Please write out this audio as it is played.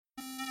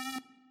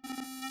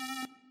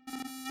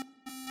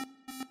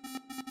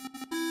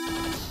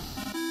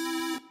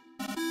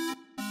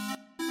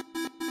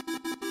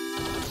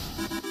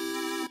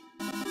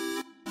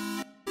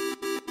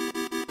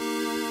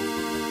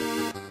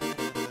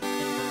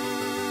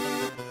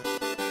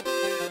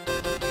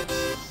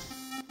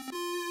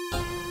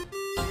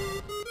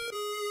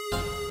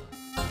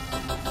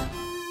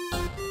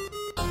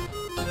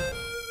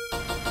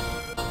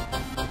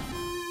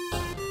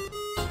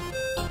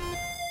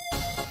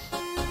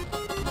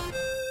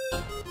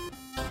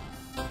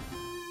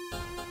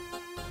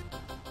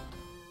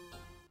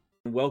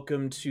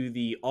Welcome to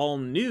the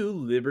all-new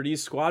Liberty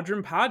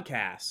Squadron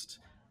podcast.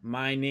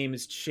 My name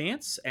is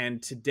Chance,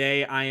 and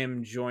today I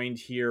am joined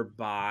here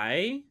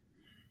by...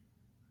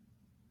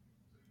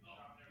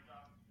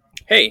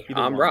 Hey, Either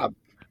I'm one. Rob.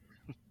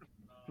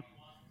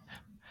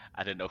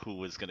 I didn't know who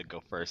was gonna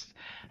go first.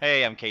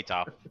 Hey, I'm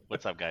K-Top.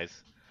 What's up, guys?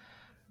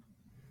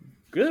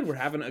 Good, we're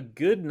having a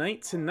good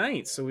night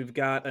tonight. So we've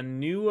got a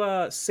new,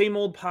 same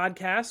old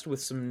podcast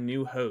with some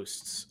new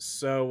hosts.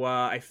 So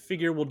I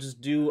figure we'll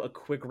just do a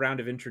quick round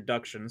of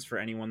introductions for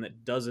anyone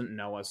that doesn't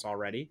know us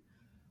already.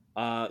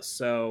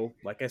 So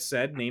like I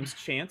said, name's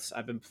Chance.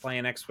 I've been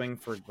playing X-Wing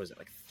for, was it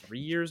like 3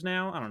 years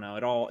now? I don't know.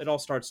 It all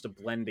starts to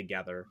blend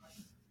together.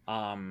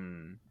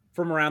 From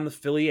around the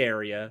Philly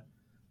area,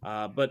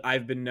 but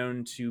I've been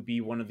known to be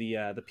one of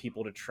the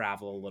people to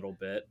travel a little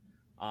bit.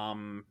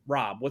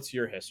 Rob, what's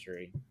your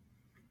history?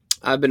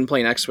 I've been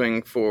playing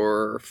X-Wing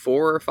for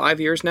 4 or 5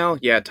 years now.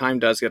 Yeah, time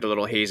does get a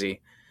little hazy.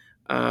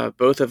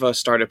 Both of us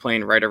started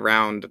playing right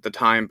around the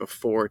time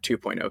before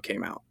 2.0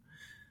 came out.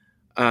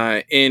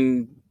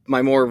 In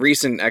my more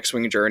recent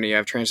X-Wing journey,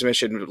 I've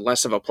transitioned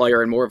less of a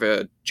player and more of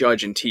a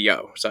judge and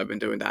TO, so I've been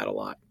doing that a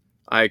lot.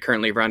 I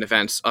currently run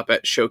events up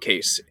at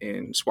Showcase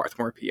in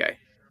Swarthmore, PA.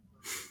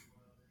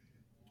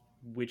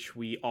 Which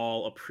we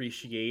all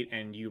appreciate,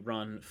 and you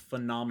run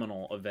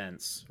phenomenal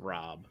events,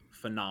 Rob.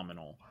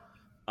 Phenomenal.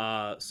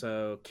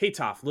 So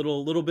Katoff,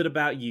 little bit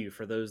about you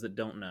for those that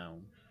don't know.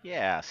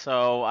 Yeah,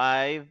 so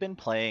I've been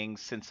playing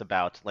since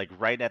about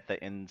right at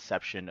the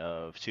inception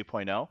of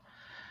 2.0.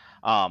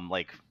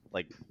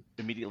 Like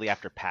immediately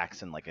after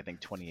PAX in I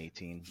think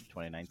 2018,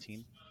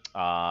 2019.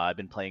 I've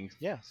been playing,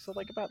 yeah, so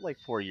about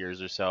 4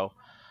 years or so.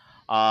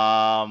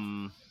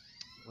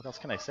 What else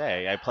can I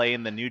say? I play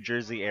in the New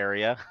Jersey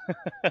area.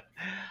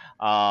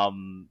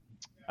 um,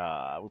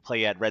 we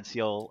play at Red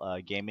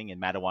Seal Gaming in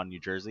Matawan, New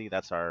Jersey.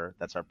 That's our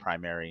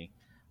primary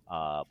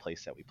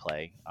place that we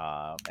play.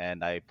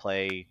 And I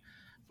play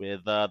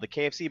with the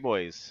KFC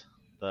boys,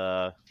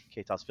 the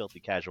K-Toss Filthy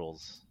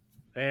Casuals.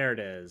 There it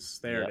is.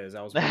 There Yep. it is.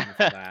 I was waiting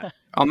for that.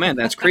 Oh man,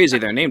 that's crazy.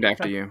 They're named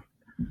after you.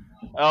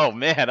 Oh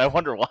man, I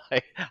wonder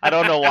why. I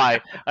don't know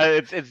why.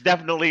 It's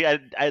definitely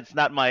it's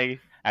not my.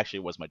 Actually,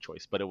 it was my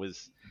choice, but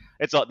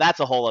that's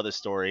a whole other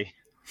story.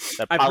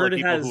 That I've heard it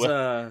people has.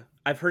 who-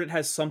 I've heard it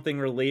has something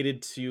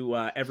related to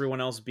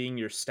everyone else being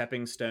your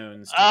stepping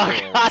stones. To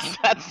Oh girls.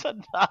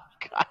 God,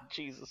 God,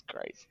 Jesus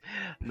Christ!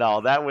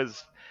 No, that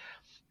was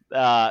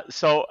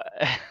so.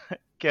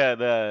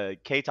 The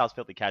K-Toss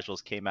Filthy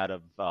Casuals came out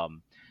of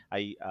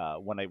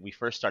we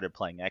first started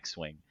playing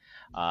X-Wing.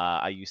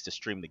 I used to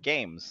stream the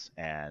games,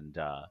 and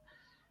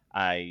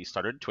I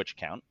started a Twitch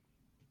account.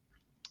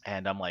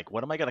 And I'm like,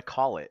 what am I gonna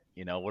call it?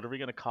 What are we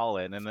gonna call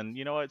it? And then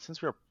you know what?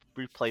 Since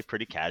we play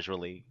pretty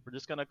casually, we're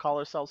just gonna call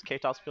ourselves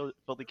K-Toss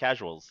Filthy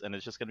Casuals, and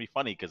it's just gonna be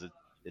funny because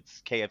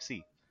it's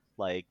KFC,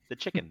 like the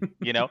chicken,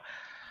 You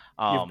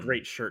have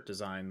great shirt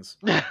designs.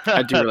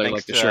 I do really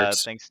like the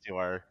shirts. Thanks to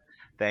our,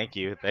 thank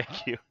you.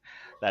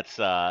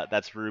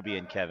 That's Ruby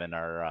and Kevin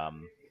are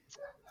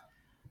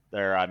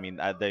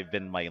they've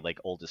been my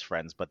oldest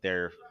friends, but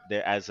they're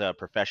as a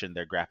profession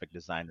they're graphic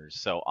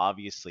designers. So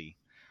obviously,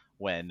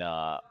 when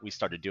we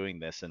started doing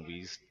this and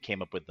we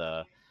came up with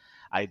the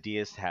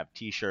ideas to have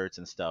T-shirts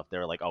and stuff, they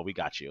were like, "Oh, we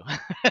got you."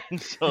 And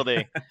so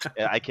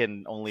I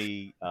can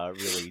only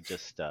really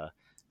just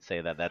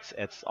say that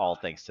it's all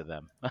thanks to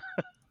them.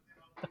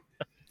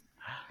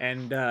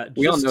 And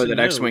We all just know to that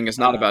note, X-Wing is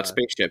not about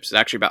spaceships. It's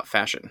actually about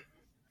fashion.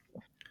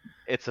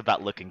 It's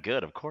about looking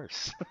good, of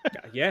course.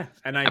 Yeah,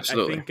 and I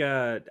Absolutely. think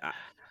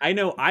I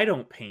know I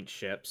don't paint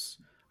ships.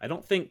 I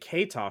don't think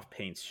Katoff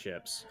paints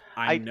ships.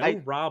 I know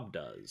I Rob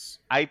does.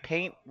 I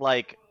paint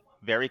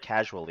very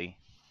casually,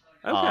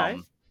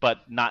 Okay.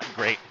 but not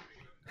great.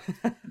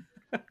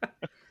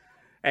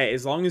 Hey,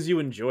 as long as you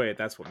enjoy it,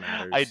 that's what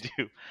matters. I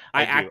do.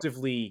 I do.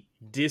 actively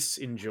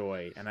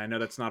disenjoy, and I know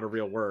that's not a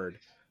real word,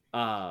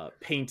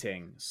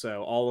 painting.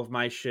 So all of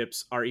my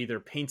ships are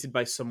either painted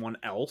by someone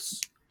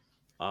else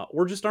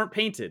or just aren't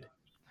painted.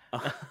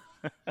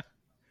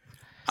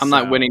 I'm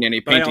not winning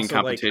any but I painting also,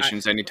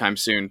 competitions anytime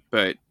soon,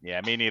 but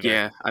Yeah, me neither.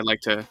 yeah, I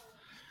like to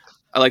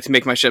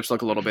make my ships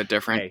look a little bit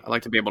different. Hey. I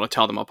like to be able to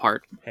tell them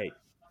apart. Hey,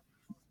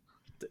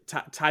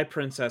 Thai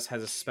Princess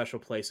has a special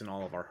place in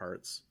all of our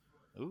hearts.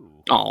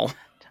 Ooh. Oh,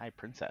 Thai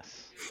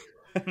Princess.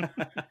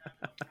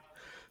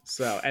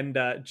 So, and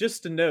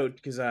just to note,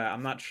 because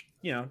I'm not,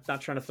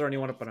 not trying to throw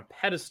anyone up on a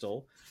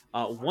pedestal,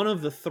 one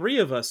of the three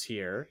of us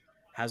here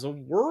has a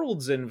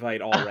Worlds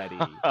invite already.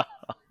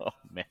 Oh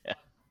man.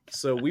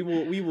 So we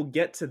will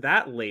get to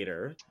that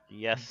later.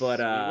 Yes, but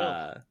we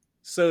will.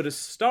 So to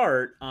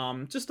start,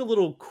 just a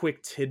little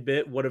quick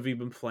tidbit. What have you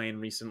been playing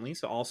recently?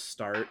 So I'll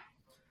start.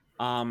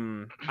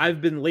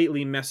 I've been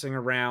lately messing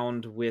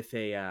around with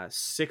a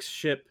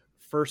 6-ship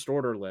First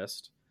Order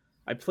list.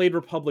 I played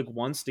Republic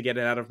once to get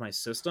it out of my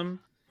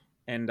system,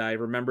 and I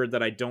remembered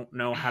that I don't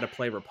know how to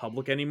play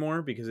Republic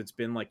anymore because it's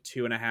been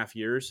 2.5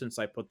 years since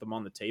I put them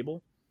on the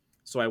table.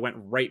 So I went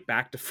right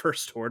back to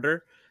First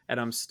Order, and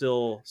I'm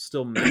still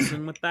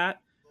messing with that.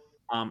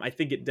 I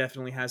think it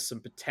definitely has some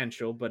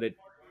potential, but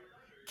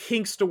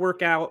kinks to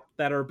work out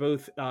that are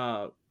both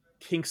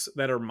kinks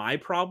that are my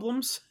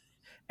problems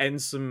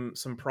and some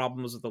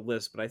problems with the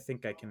list, but I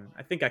think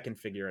I can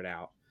figure it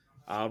out.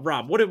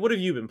 Rob, what have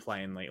you been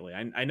playing lately?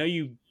 I know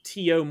you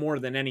TO more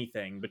than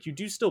anything, but you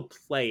do still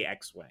play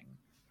X-Wing.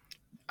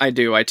 I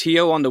do. I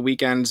TO on the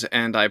weekends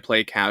and I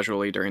play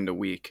casually during the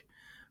week.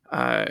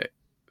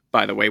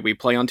 By the way, we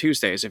play on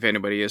Tuesdays. If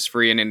anybody is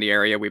free and in the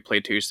area, we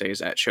play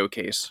Tuesdays at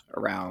Showcase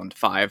around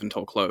 5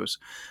 until close.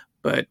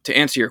 But to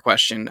answer your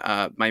question,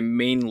 my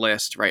main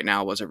list right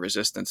now was a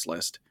Resistance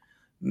list,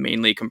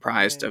 mainly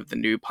comprised of the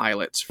new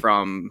pilots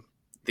from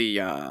the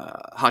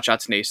Hot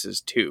Shots and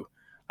Aces 2.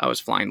 I was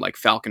flying like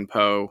Falcon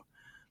Poe,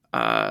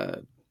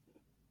 the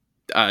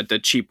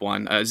cheap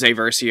one, Zay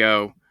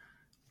Versio,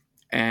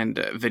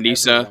 and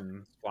Vanessa.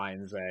 Everyone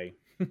flying Zay.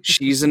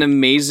 She's an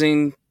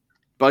amazing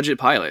budget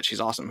pilot. She's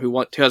awesome.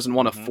 Who doesn't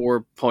want a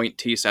 4-point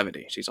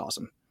T-70? She's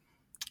awesome.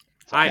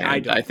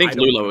 I think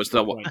Lulo is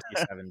the one.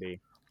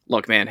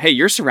 Look, man. Hey,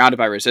 you're surrounded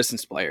by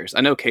Resistance players.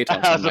 I know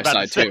K-Talk's on my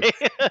side too.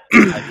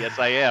 Yes,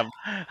 I am.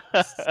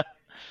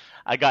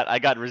 I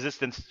got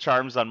Resistance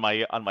charms on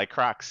my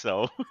Crocs,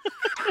 so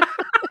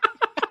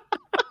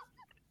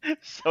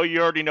so you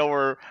already know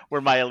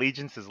where my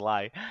allegiances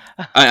lie.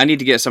 I need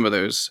to get some of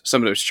those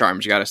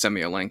charms. You got to send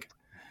me a link.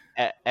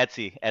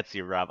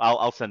 Etsy, Rob.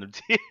 I'll send them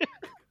to you.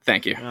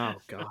 Thank you. Oh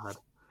God.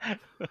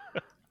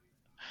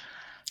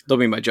 They'll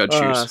be my judge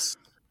shoes.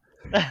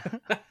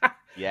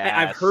 Yeah,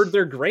 I've heard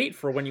they're great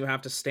for when you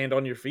have to stand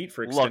on your feet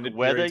for extended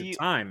periods of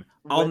time.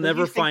 I'll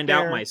never find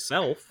out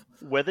myself.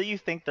 Whether you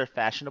think they're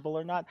fashionable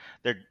or not,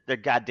 they're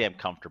goddamn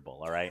comfortable.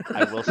 All right,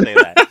 I will say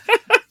that.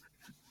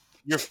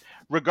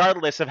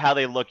 Regardless of how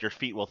they look, your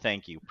feet will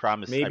thank you.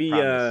 Promise.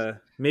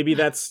 Maybe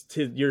that's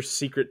your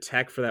secret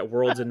tech for that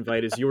World's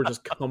Invite is you were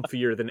just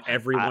comfier than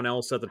everyone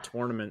else at the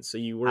tournament, so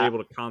you were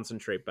able to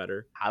concentrate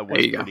better. I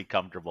was pretty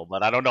comfortable,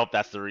 but I don't know if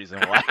that's the reason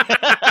why.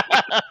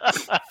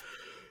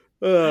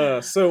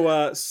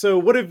 So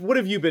what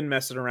have you been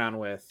messing around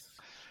with?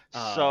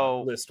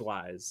 List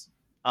wise.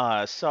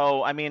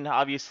 So I mean,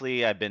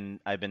 obviously, I've been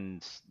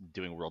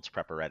doing Worlds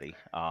prep already.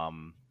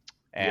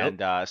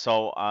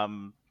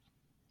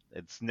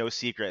 It's no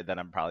secret that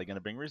I'm probably going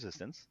to bring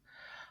Resistance.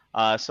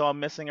 So I'm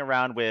messing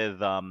around with,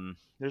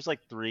 there's like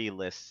 3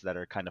 lists that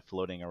are kind of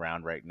floating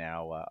around right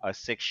now. A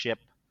 6-ship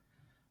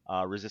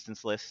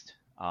Resistance list.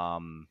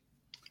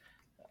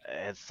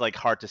 It's like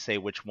hard to say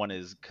which one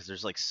is because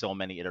there's like so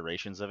many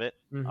iterations of it.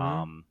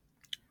 Mm-hmm.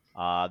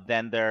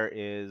 Then there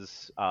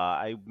is,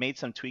 I made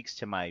some tweaks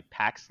to my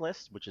PAX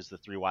list, which is the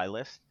 3Y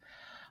list.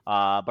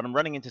 But I'm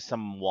running into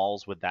some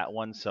walls with that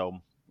one, so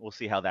we'll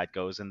see how that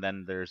goes. And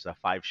then there's a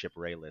 5-ship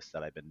Rey list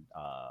that I've been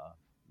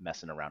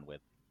messing around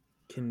with.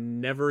 Can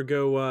never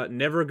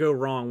go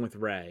wrong with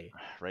Rey.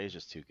 Rey is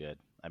just too good.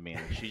 I mean,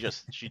 she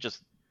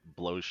just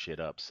blows shit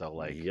up. So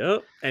like,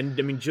 yep. And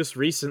I mean, just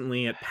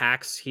recently at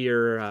PAX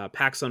here,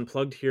 PAX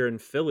Unplugged here in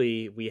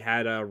Philly, we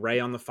had Rey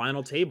on the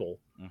final table.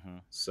 Mm-hmm.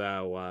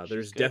 So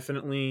there's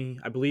definitely,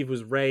 I believe it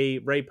was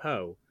Rey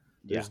Poe.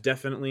 There's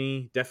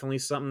definitely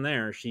something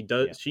there. She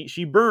does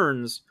she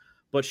burns,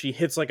 but she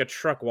hits like a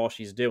truck while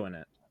she's doing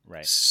it.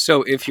 Right.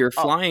 So if you're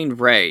flying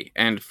Rey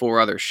and 4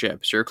 other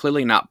ships, you're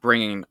clearly not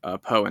bringing a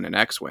Poe and an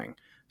X-Wing.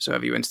 So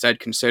have you instead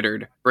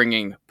considered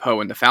bringing Poe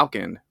and the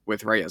Falcon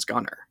with Rey as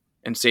gunner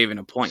and saving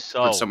a point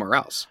for somewhere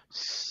else?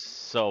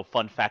 So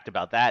fun fact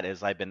about that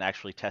is I've been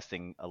actually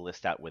testing a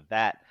list out with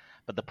that.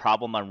 But the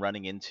problem I'm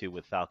running into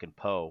with Falcon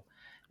Poe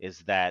is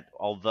that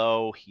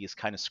although he is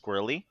kind of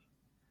squirrely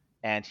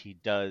and he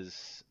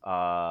does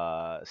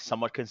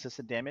somewhat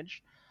consistent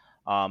damage,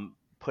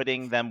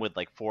 putting them with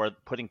like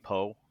putting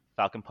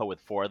Falcon Poe with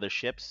 4 other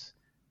ships,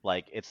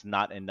 like it's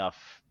not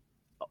enough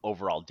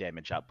overall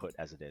damage output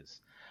as it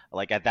is.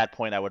 Like at that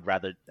point,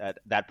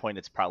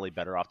 it's probably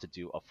better off to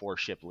do a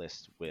 4-ship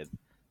list with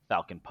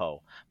Falcon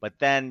Poe. But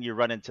then you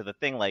run into the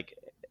thing like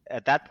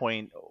at that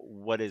point,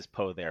 what is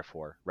Poe there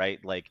for, right?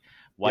 Like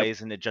why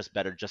isn't it just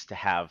better just to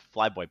have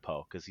Flyboy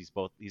Poe, because he's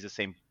the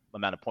same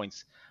amount of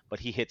points, but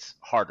he hits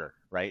harder,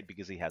 right?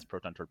 Because he has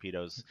proton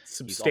torpedoes,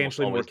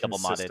 substantially he's more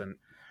consistent. Double-modded.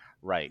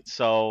 Right.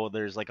 So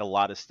there's like a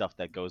lot of stuff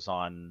that goes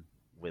on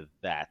with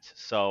that.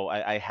 So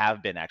I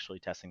have been actually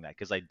testing that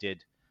because I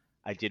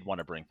did want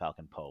to bring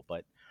Falcon Poe,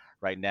 but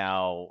right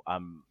now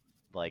I'm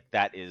like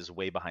that is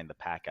way behind the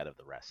pack out of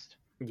the rest.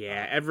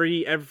 Yeah,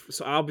 every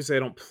so obviously I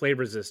don't play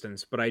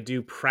Resistance, but I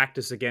do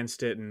practice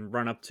against it and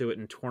run up to it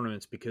in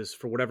tournaments because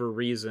for whatever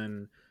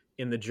reason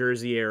in the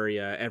Jersey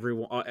area,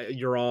 everyone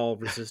you're all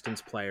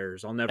Resistance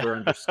players. I'll never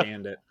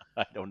understand it.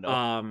 I don't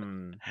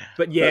know.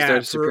 But yeah,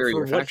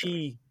 for what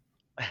he.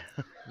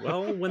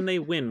 Well, when they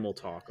win, we'll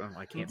talk. Oh,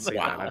 I can't say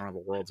that. I don't have a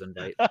World's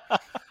Invite.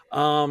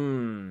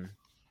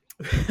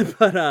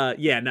 But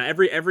yeah, now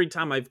every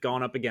time I've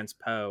gone up against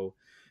Poe,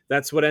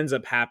 that's what ends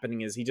up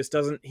happening is he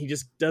doesn't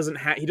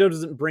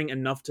bring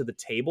enough to the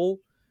table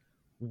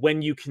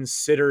when you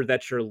consider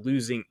that you're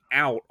losing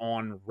out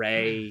on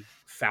Rey,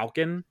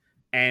 Falcon,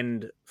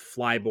 and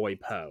Flyboy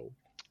Poe.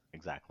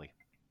 Exactly.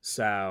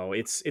 So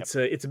it's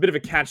a bit of a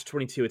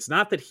catch-22. It's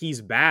not that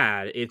he's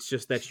bad, it's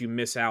just that you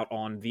miss out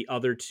on the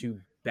other two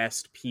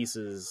best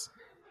pieces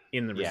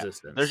in the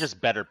resistance. There's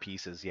just better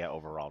pieces,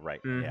 overall,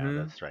 right. Yeah,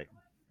 Mhm. that's right.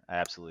 I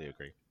absolutely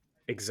agree.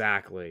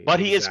 Exactly. But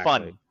he is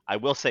fun. I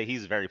will say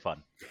he's very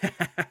fun.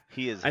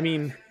 He is I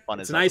mean, fun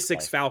it's as an hell to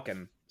I6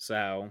 Falcon,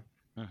 so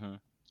play. Mhm.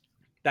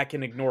 that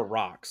can ignore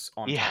rocks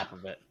on Yeah. top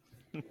of it.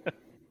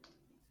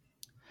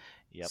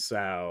 Yep.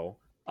 So,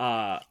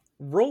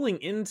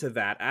 rolling into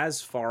that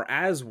as far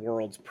as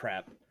Worlds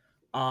Prep,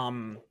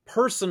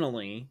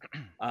 personally,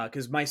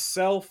 because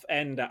myself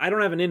and I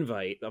don't have an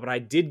invite, but I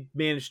did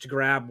manage to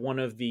grab one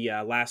of the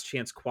Last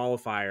Chance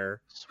qualifier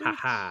Sweet.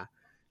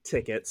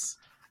 tickets.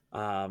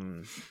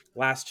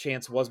 Last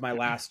Chance was my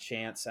last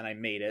chance, and I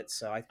made it.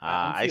 So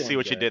I see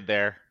what you did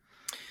there.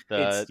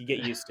 You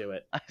get used to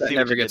it. I That see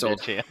never what you gets did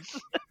there,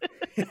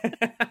 old.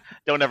 Chance.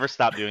 Don't ever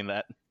stop doing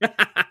that.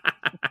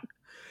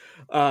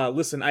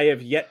 Listen, I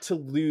have yet to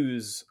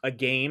lose a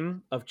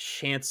game of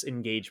chance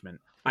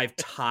engagement. I've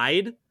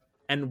tied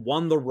and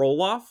won the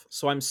roll-off,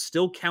 so I'm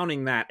still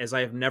counting that as I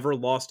have never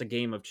lost a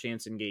game of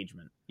chance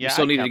engagement. You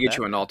still need to get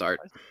you an alt art.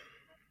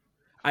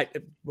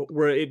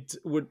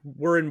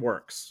 We're in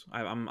works.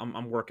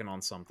 I'm working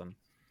on something.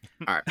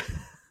 All right.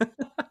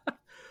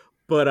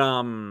 But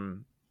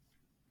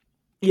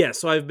yeah.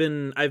 So I've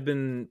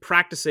been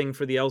practicing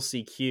for the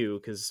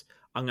LCQ because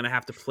I'm gonna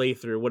have to play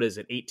through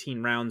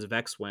 18 rounds of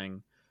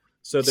X-Wing.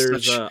 So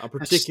there's a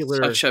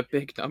particular such a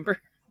big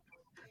number.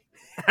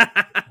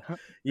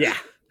 Yeah.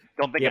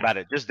 Don't think about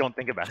it. Just don't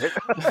think about it.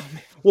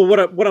 Well,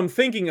 what I'm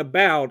thinking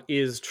about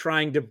is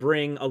trying to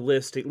bring a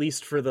list, at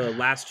least for the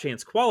Last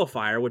Chance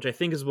qualifier, which I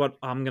think is what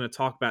I'm going to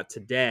talk about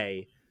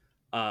today,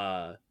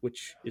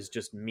 which is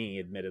just me,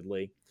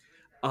 admittedly,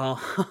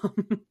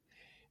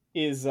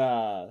 is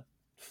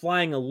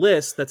flying a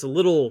list that's a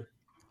little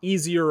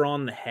easier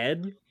on the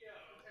head,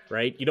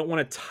 right? You don't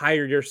want to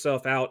tire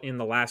yourself out in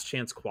the Last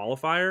Chance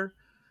qualifier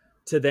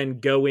to then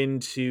go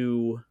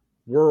into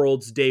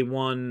Worlds day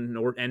 1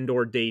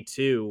 or day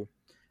 2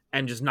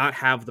 and just not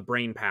have the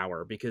brain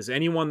power, because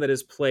anyone that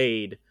has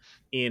played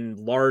in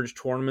large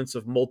tournaments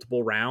of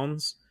multiple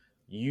rounds,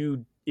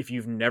 if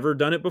you've never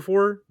done it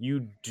before,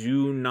 you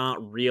do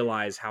not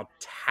realize how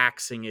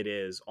taxing it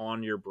is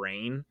on your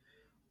brain.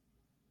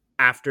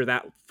 After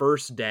that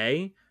first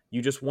day,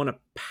 you just want to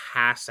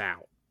pass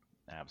out.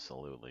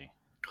 Absolutely.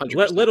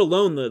 Let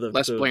alone the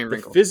less brain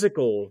wrinkles.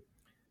 Physical.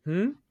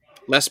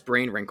 Less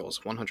brain wrinkles,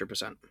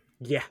 100%.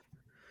 Yeah.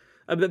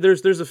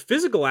 There's a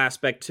physical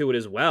aspect to it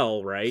as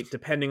well, right?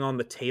 Depending on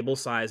the table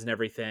size and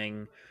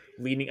everything.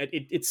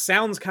 It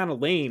sounds kind of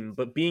lame,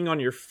 but being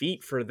on your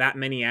feet for that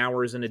many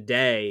hours in a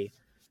day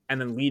and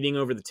then leaning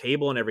over the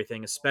table and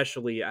everything,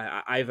 especially,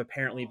 I've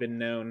apparently been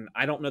known,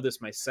 I don't know this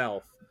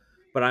myself,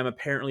 but I'm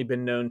apparently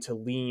been known to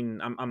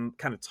lean, I'm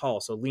kind of tall,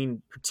 so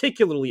lean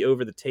particularly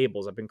over the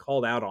tables. I've been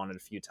called out on it a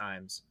few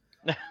times.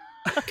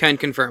 Can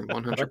confirm,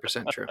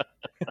 100% true.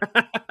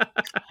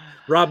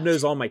 Rob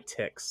knows all my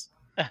tics.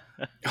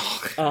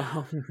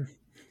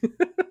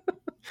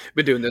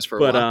 Been doing this for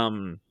a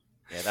while.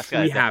 Yeah, that's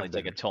gotta definitely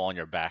take a toll on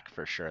your back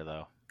for sure,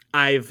 though.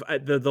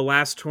 The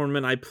last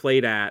tournament I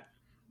played at,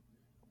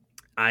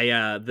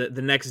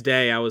 the next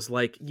day I was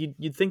like,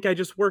 you'd think I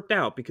just worked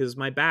out because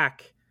my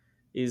back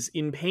is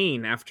in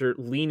pain after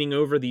leaning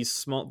over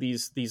these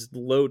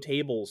low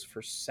tables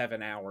for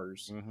 7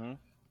 hours.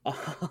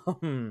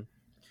 Mm-hmm.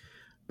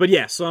 But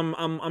yeah, so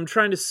I'm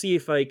trying to see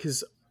if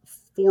because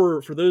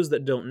for those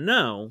that don't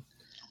know,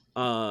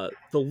 the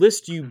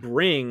list you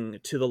bring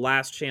to the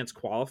Last Chance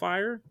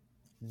qualifier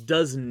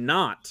does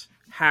not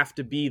have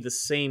to be the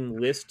same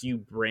list you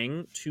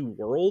bring to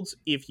Worlds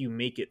if you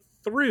make it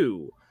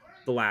through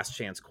the Last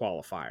Chance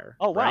qualifier.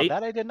 Oh wow, right?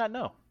 that I did not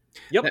know.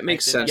 Yep, that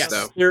makes sense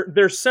though.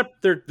 They're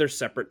separate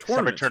tournaments.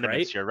 Separate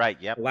tournaments, right? You're right.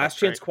 Yep. Last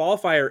Chance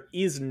qualifier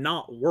is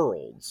not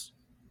Worlds.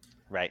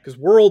 Right. Because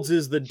Worlds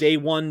is the day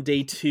 1,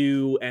 day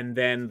 2, and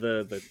then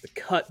the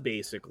cut,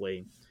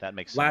 basically. That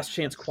makes Last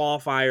Chance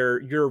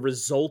qualifier, your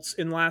results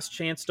in Last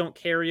Chance don't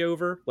carry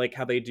over, like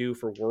how they do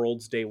for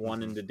Worlds day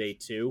 1 into day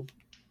 2.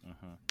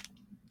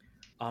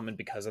 Mm-hmm. And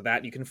because of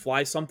that, you can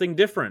fly something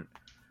different.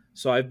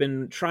 So I've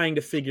been trying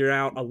to figure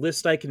out a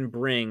list I can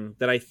bring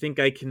that I think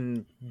I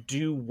can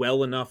do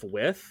well enough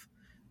with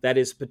that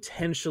is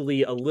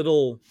potentially a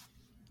little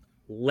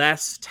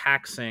less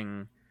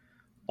taxing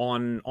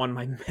on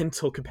my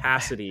mental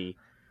capacity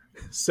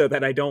so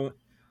that I don't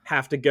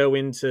have to go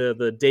into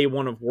the day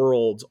 1 of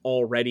Worlds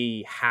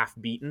already half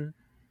beaten.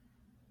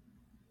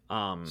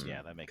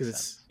 Yeah, that makes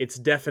sense. It's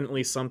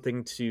definitely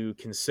something to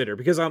consider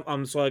because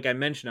I'm so like I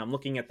mentioned, I'm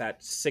looking at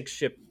that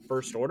 6-ship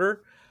first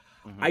order.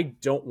 Mm-hmm. I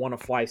don't want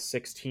to fly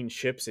 16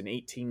 ships in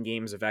 18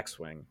 games of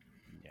X-Wing.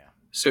 Yeah.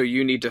 So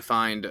you need to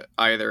find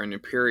either an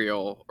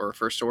Imperial or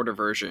First Order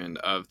version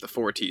of the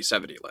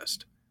 4T70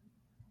 list,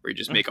 where you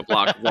just make a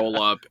block,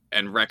 roll up,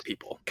 and wreck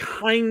people.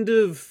 Kind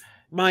of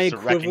my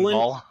Just a wrecking equivalent.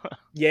 ball.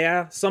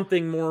 Yeah,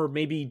 something more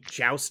maybe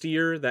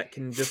joustier that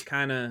can just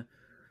kind of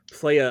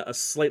play a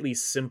slightly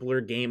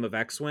simpler game of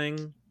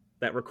X-Wing.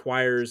 that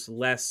requires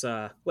less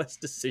less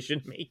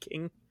decision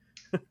making.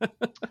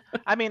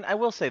 I mean, I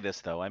will say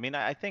this though. I mean,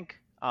 I think,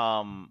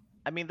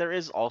 I mean, there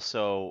is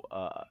also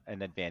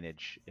an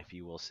advantage, if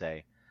you will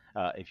say,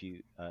 if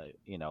you,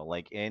 you know,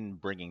 like in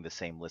bringing the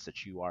same list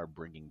that you are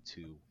bringing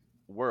to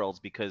Worlds,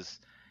 because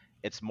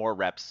it's more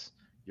reps.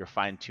 You're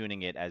fine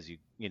tuning it as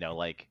you know,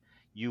 like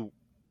you,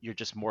 you're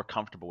just more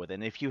comfortable with it.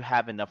 And if you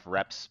have enough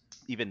reps,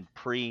 even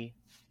pre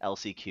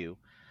LCQ,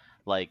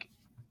 like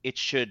it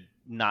should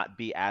not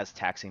be as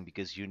taxing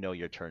because you know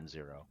your turn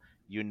zero,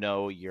 you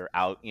know you're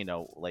out, you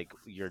know, like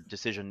your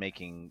decision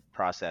making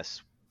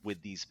process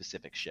with these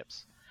specific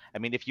ships. I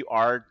mean, if you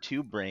are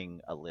to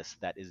bring a list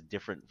that is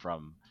different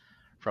from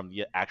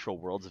the actual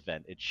Worlds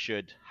event, it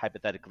should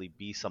hypothetically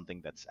be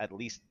something that's at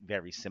least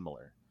very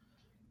similar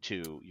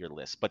to your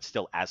list but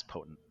still as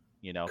potent,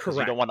 you know, because you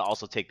don't Correct. want to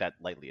also take that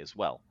lightly as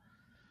well.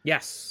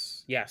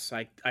 Yes,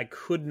 I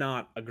could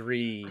not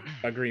agree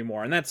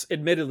more. And that's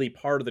admittedly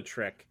part of the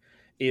trick,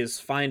 is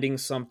finding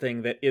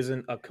something that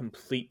isn't a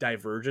complete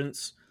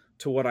divergence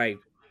to what I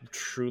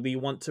truly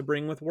want to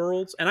bring with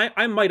Worlds. And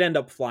I might end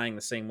up flying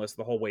the same list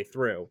the whole way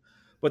through.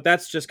 But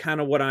that's just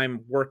kind of what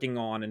I'm working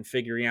on and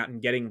figuring out,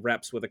 and getting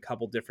reps with a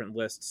couple different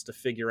lists to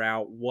figure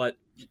out what,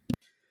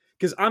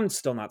 because I'm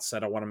still not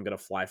set on what I'm going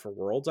to fly for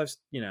Worlds. I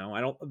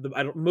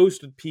don't.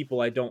 Most people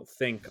I don't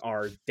think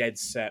are dead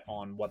set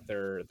on what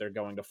they're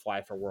going to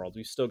fly for Worlds.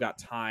 We've still got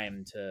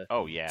time to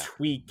Oh yeah.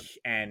 tweak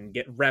and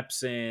get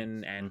reps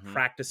in and Hmm.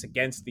 practice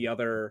against the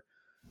other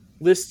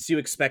lists you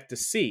expect to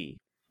see.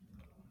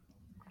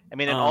 I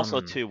mean, and also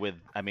too with,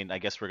 I mean, I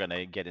guess we're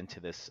gonna get into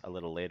this a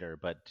little later,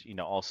 but you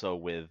know, also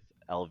with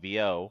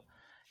LVO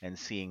and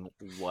seeing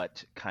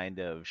what kind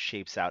of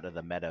shapes out of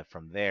the meta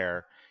from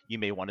there, you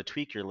may want to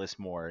tweak your list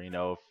more. You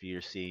know, if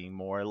you're seeing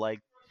more like,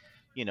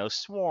 you know,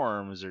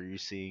 swarms, or you're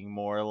seeing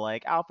more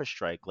like Alpha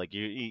Strike, like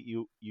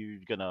you're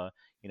gonna,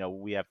 you know,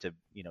 we have to,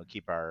 you know,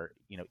 keep our,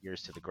 you know,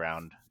 ears to the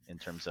ground in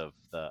terms of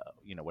the,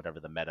 you know, whatever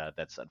the meta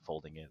that's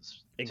unfolding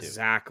is too.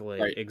 Exactly,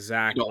 Right.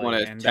 exactly. You don't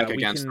want to And tech we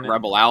against can. the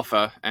Rebel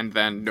Alpha, and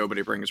then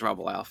nobody brings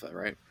Rebel Alpha,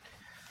 right?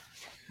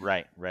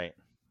 Right, right,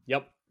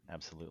 Yep.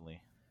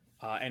 absolutely.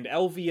 And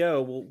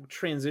LVO, we'll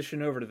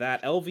transition over to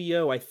that.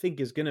 LVO, I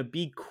think, is going to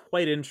be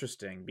quite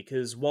interesting,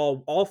 because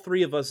while all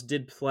three of us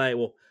did play,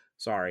 well,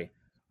 sorry,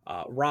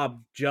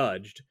 Rob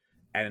judged,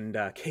 and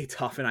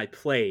Katoff and I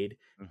played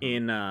Hmm.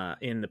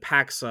 in the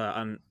PAX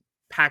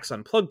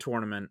Unplugged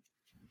tournament.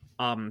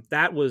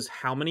 That was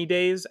how many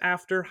days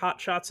after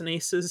Hot Shots and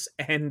Aces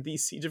and the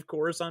Siege of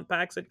Coruscant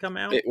packs had come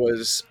out? It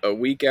was a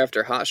week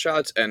after Hot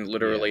Shots and Yeah.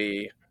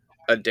 literally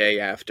a day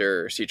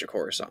after Siege of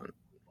Coruscant.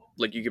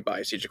 Like, you could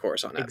buy Siege of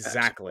Coruscant at PAX if you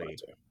Exactly. wanted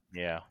to.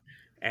 Yeah.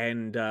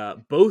 And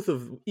both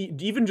of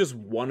even just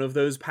one of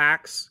those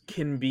packs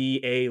can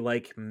be a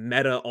like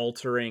meta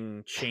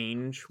altering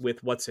change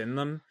with what's in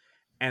them,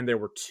 and there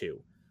were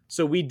two,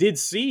 so we did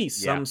see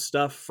some Yeah.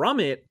 stuff from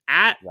it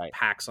at Right.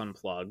 PAX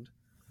Unplugged.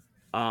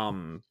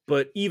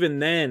 But even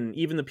then,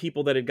 even the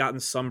people that had gotten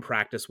some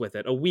practice with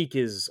it, a week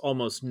is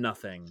almost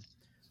nothing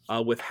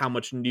with how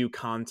much new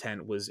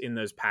content was in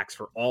those packs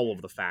for all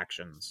of the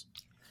factions.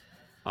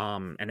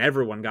 And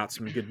everyone got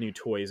some good new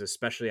toys,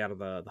 especially out of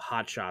the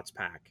Hot Shots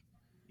pack.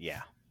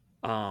 Yeah.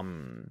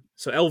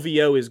 So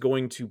LVO is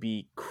going to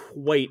be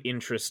quite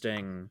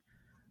interesting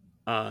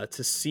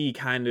to see,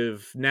 kind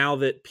of, now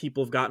that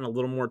people have gotten a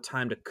little more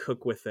time to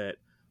cook with it,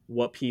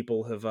 what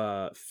people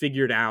have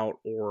figured out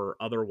or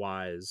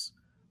otherwise.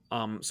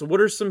 So what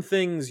are some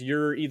things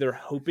you're either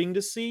hoping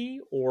to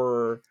see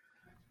or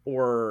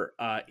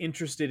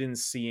interested in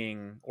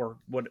seeing, or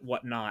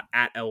whatnot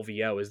at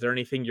LVO? Is there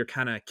anything you're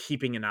kind of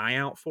keeping an eye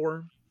out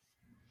for?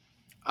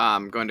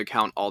 I'm going to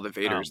count all the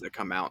Vaders that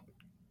come out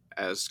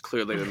as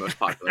clearly the most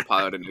popular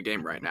pilot in the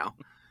game right now.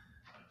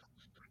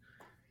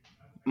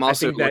 I'm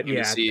also I think that, looking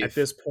to see at if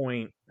this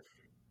point,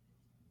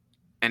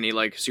 any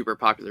like super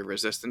popular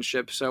resistance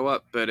ships show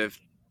up, but if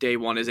day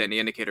one is any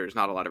indicator, there's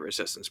not a lot of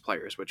resistance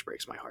players, which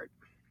breaks my heart.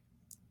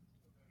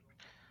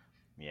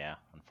 Yeah,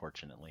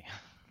 unfortunately.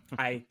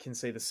 I can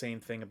say the same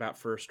thing about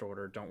First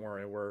Order. Don't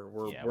worry,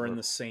 we're in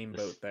the same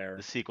boat there.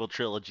 The sequel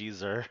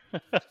trilogies are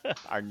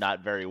are not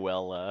very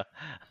well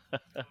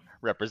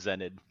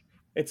represented.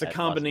 It's a at Las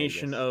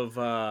combination Vegas.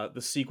 of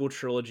the sequel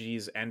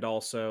trilogies and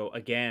also,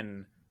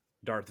 again,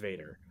 Darth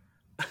Vader.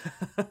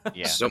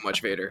 Yeah. So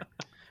much Vader.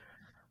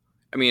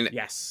 I mean,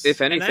 Yes.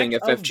 if And anything,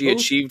 of FFG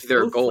achieved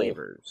their both goal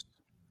flavors.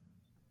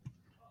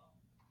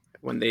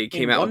 when they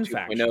came In out one with 2.0.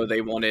 faction.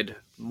 They wanted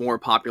more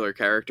popular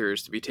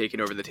characters to be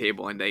taken over the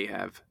table, and they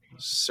have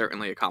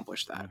certainly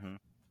accomplished that. Mhm.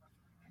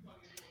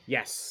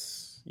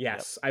 Yes.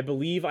 I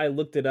believe I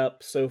looked it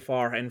up so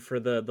far, and for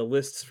the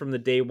lists from the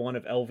day one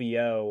of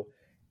LVO,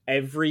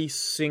 every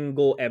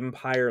single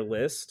Empire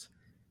list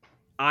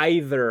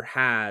either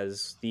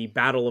has the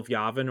Battle of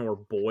Yavin or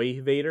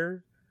Boy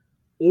Vader,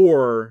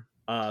 or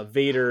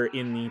Vader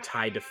in the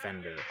TIE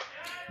Defender.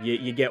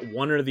 You get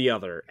one or the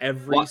other.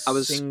 Every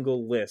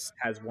single list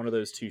has one of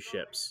those two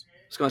ships.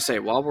 I was going to say,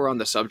 while we're on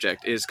the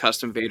subject, is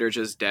Custom Vader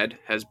just dead?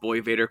 Has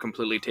Boy Vader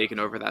completely taken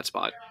over that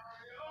spot?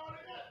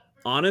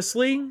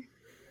 Honestly,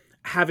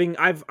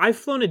 I've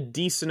flown a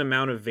decent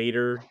amount of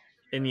Vader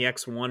in the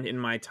X1 in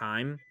my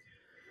time.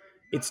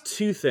 It's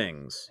two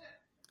things.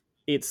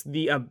 It's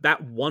the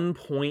that 1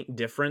 point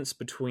difference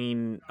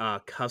between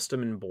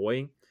custom and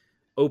boy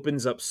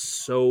opens up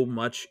so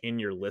much in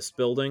your list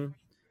building,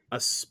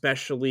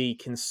 especially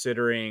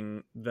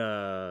considering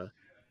the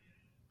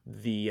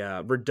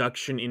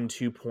reduction in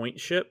 2 point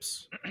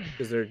ships,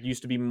 because there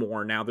used to be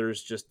more. Now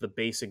there's just the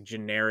basic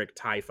generic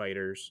TIE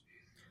fighters.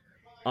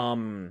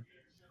 And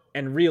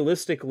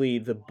realistically,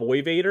 the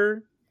Boy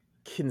Vader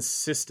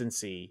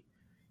consistency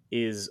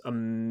is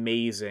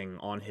amazing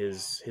on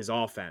his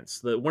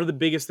offense. One of the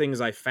biggest things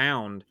I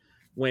found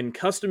when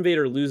Custom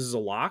Vader loses a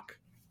lock,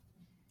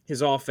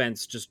 his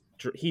offense just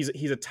he's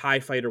a TIE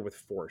fighter with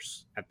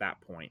force at that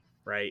point,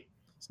 right?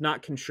 It's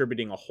not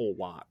contributing a whole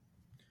lot.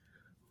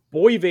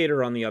 Boy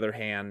Vader, on the other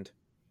hand,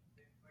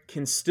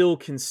 can still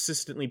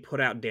consistently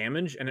put out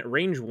damage, and at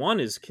range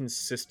 1 is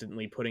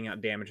consistently putting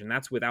out damage, and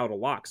that's without a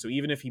lock. So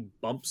even if he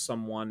bumps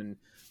someone and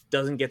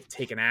doesn't get to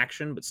take an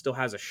action but still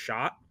has a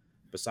shot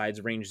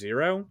besides range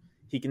 0,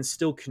 he can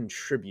still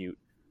contribute.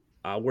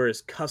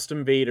 Whereas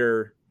Custom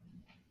Vader,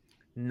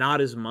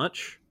 not as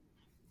much.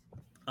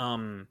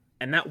 And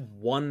that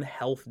 1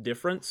 health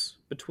difference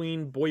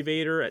between Boy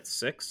Vader at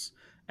 6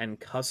 and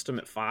Custom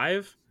at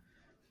 5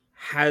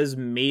 has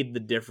made the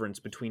difference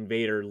between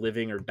Vader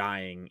living or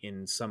dying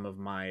in some of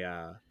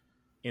my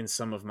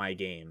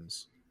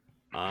games.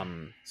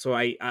 So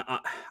I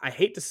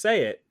hate to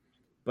say it,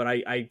 but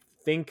I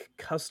think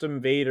Custom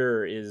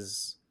Vader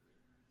is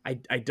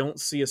I don't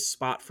see a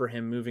spot for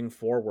him moving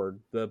forward.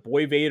 The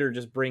Boy Vader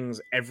just brings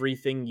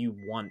everything you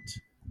want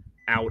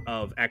out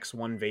of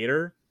X1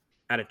 Vader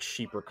at a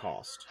cheaper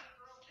cost.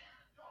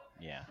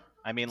 Yeah,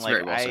 I mean, It's like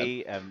very well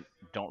said. I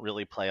don't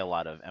really play a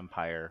lot of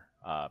Empire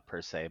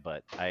per se,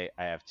 but I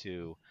have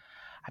to.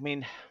 I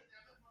mean,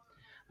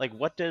 like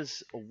what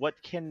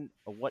can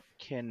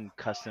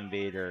Custom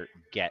Vader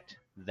get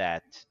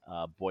that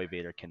Boy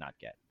Vader cannot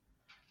get?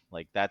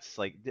 Like that's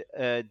like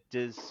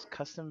does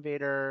Custom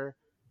Vader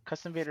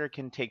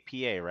can take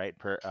PA, right?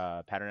 Per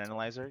pattern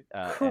analyzer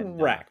and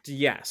Correct.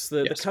 Yes.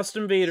 The Yes.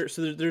 Custom Vader.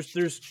 So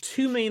there's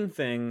two main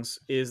things.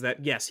 Is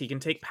that yes, he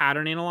can take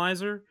pattern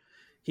analyzer.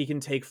 He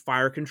can take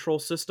fire control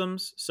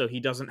systems, so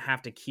he doesn't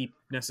have to keep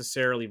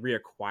necessarily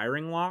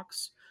reacquiring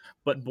locks.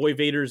 But Boy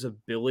Vader's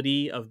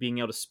ability of being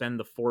able to spend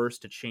the force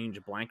to change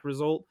a blank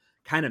result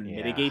kind of yeah.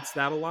 mitigates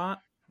that a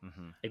lot.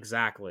 Hmm.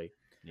 Exactly.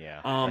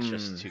 Yeah, that's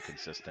just too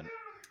consistent.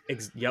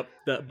 Yep.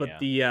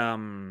 But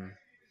Yeah.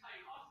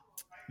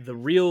 the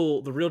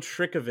real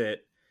trick of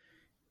it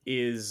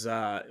is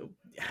that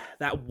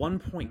 1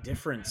 point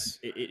difference.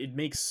 It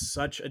makes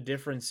such a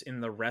difference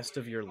in the rest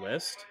of your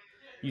list.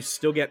 You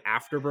still get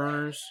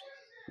afterburners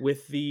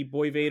with the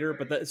Boy Vader,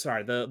 but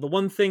the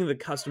one thing the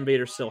Custom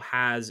Vader still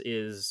has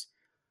is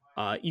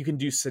you can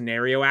do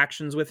scenario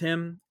actions with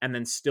him and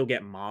then still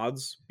get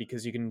mods,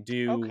 because you can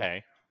do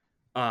Okay.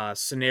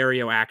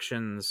 scenario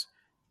actions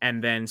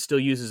and then still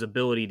use his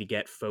ability to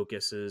get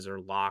focuses or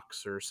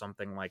locks or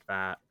something like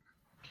that.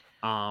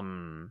 I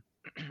mean,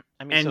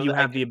 And so you I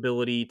have the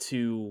ability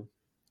to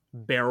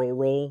barrel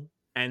roll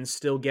and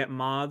still get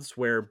mods,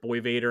 where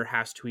Boy Vader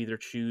has to either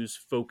choose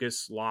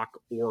focus,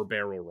 lock, or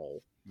barrel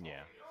roll.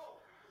 yeah.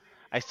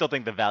 I still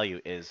think the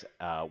value is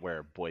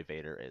where Boy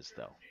Vader is,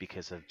 though,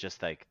 because of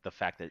just like the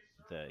fact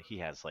that he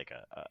has like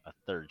a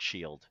third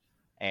shield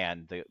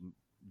and the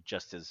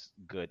just as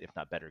good, if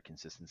not better,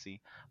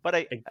 consistency.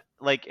 But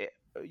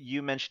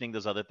you mentioning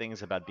those other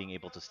things about being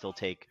able to still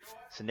take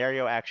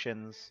scenario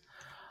actions,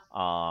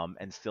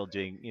 and still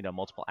doing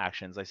multiple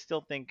actions. I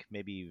still think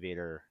maybe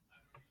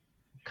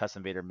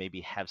Custom Vader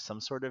maybe have some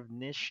sort of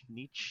niche.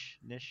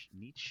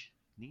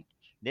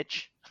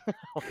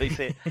 What they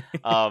say,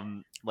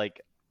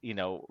 like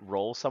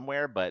role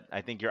somewhere. But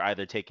I think you're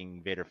either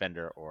taking Vader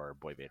Fender or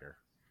Boy Vader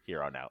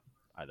here on out.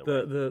 Either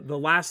way. The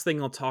last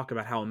thing I'll talk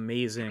about how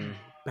amazing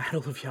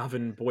Battle of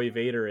Yavin Boy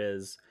Vader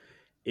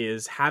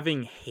is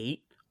having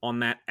hate on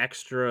that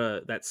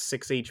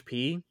 6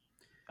 HP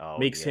Oh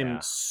makes him yeah.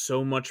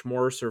 so much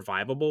more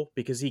survivable,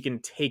 because he can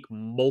take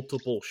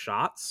multiple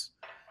shots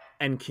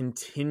and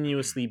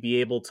continuously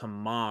be able to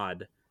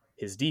mod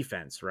his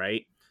defense,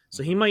 right?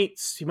 So he Hmm.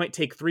 might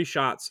take 3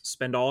 shots,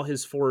 spend all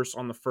his force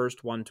on the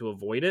first one to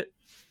avoid it,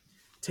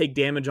 take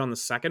damage on the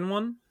second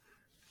one,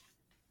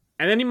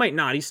 and then he might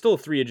not. He's still a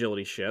 3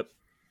 agility ship.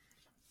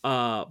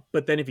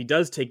 But then if he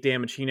does take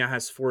damage, he now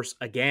has force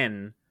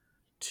again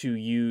to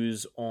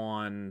use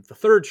on the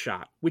third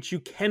shot, which you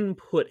can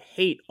put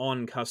hate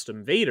on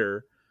Custom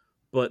Vader,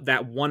 but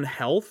that 1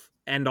 health,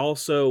 and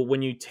also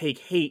when you take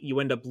hate, you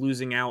end up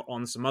losing out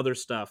on some other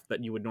stuff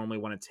that you would normally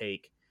want to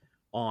take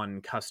on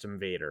Custom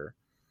Vader.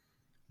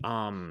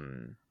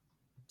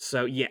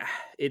 So yeah,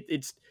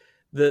 it's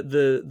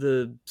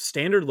the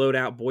standard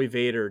loadout Boy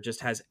Vader just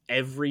has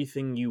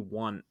everything you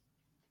want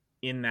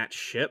in that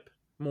ship,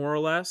 more or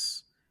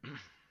less,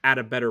 at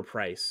a better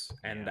price.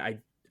 And Yeah.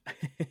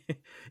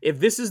 if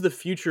this is the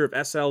future of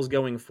SLs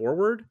going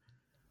forward,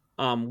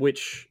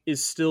 which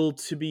is still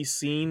to be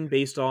seen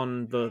based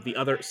on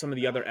some of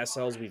the other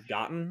SLs we've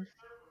gotten.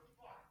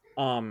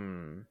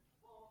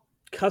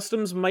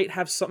 Customs might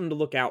have something to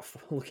look out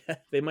for.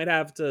 They might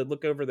have to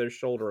look over their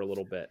shoulder a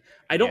little bit.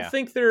 I don't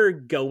think they're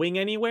going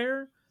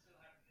anywhere,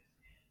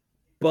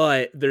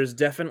 but there's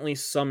definitely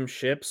some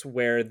ships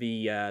where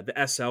the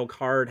SL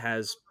card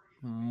has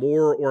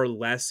more or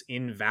less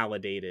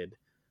invalidated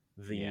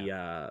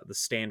the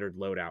standard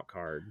loadout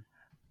card.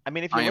 I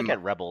mean, if you look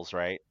at Rebels,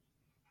 right?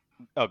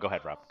 Oh, go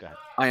ahead, Rob. Go ahead.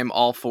 I am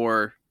all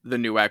for the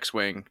new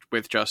X-Wing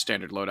with just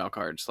standard loadout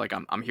cards. Like,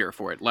 I'm here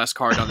for it. Less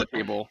card on the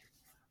table,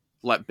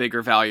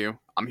 bigger value.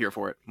 I'm here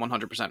for it,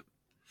 100%.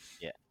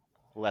 Yeah,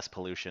 less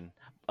pollution,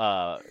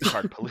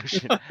 card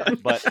pollution.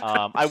 But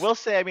I will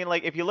say, I mean,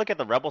 like, if you look at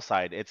the Rebel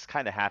side, it's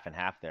kind of half and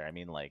half there. I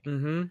mean, like,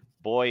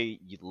 boy,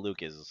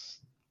 Luke is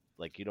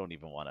like, you don't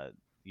even want to.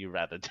 You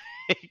rather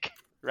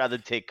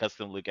take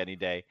custom Luke any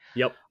day.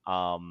 Yep.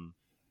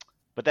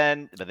 But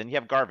then you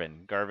have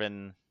Garvin.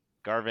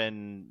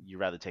 Garvin, you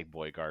rather take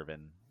Boy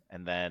Garvin,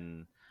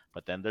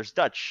 but then there's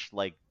Dutch.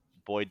 Like,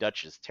 Boy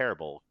Dutch is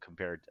terrible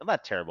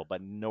not terrible,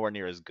 but nowhere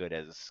near as good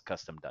as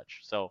custom Dutch.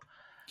 So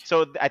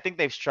I think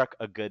they've struck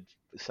a good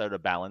sort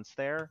of balance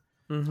there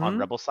on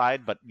Rebel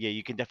side. But yeah,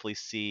 you can definitely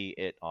see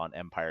it on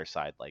Empire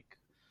side. Like,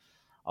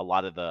 a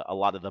lot of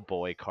the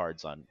Boy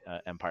cards on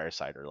Empire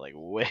side are like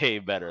way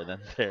better than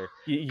their.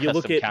 You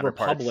look at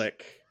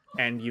Republic,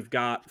 and you've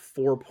got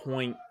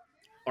 4-point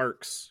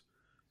arcs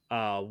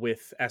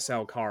with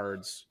SL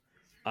cards,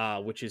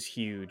 which is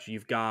huge.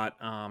 You've got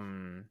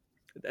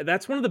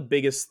that's one of the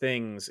biggest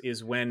things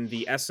is when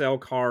the SL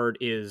card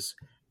is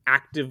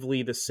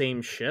actively the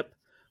same ship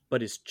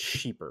but is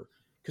cheaper,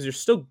 because you're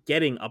still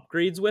getting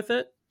upgrades with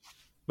it,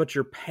 but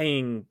you're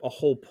paying a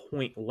whole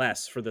point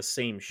less for the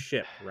same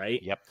ship,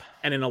 right? Yep.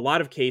 And in a lot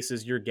of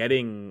cases, you're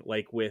getting,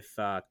 like with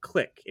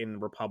Click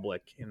in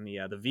Republic in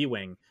the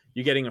V-Wing,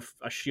 you're getting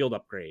a shield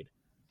upgrade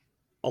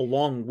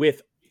along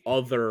with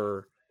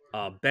other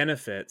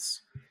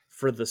benefits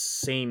for the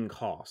same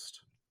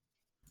cost.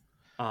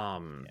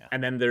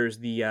 And then there's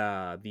the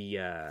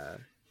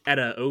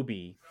Etta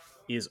Obi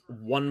is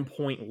 1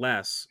 point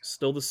less,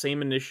 still the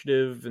same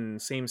initiative and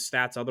same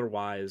stats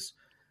otherwise.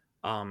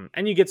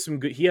 And you get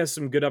he has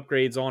some good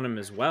upgrades on him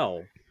as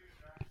well.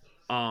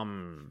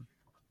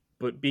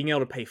 But being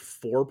able to pay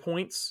 4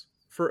 points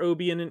for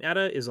Obi and an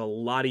Etta is a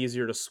lot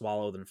easier to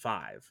swallow than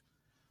 5.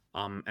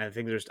 And I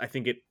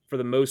think it, for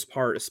the most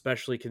part,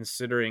 especially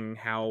considering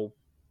how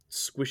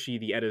squishy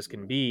the Ettas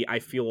can be, I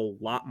feel a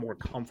lot more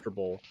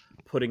comfortable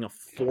putting a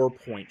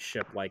 4-point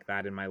ship like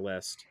that in my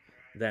list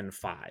than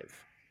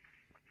 5.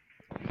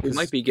 We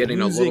might be getting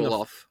a little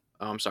off.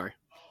 Oh, I'm sorry.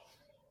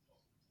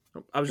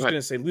 I was just going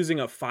to say, losing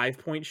a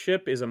 5-point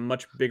ship is a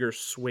much bigger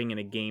swing in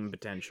a game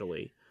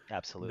potentially.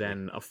 Absolutely.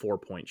 Than a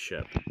 4-point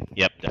ship.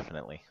 Yep,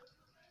 definitely.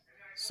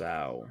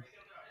 So,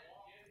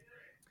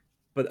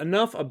 but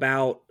enough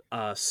about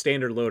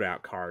standard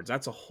loadout cards.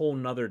 That's a whole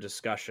nother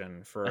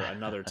discussion for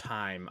another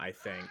time, I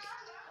think.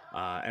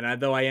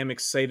 And though I am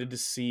excited to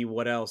see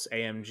what else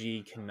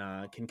AMG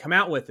can come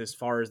out with as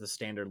far as the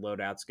standard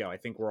loadouts go. I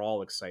think we're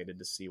all excited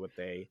to see what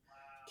they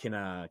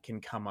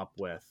can come up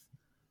with.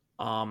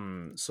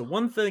 So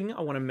one thing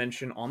I want to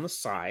mention on the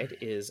side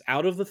is,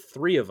 out of the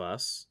 3 of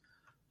us,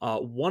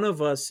 one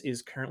of us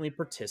is currently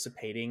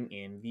participating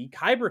in the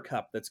Kyber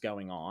Cup that's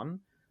going on,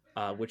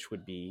 which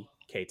would be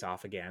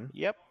Katoff again.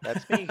 Yep,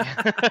 that's me.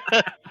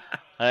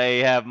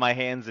 I have my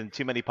hands in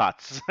too many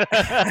pots.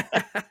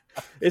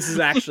 This is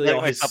actually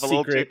all his secret, a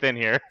little too thin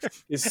here.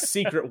 His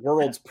secret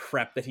worlds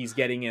prep that he's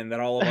getting in that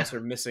all of us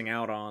are missing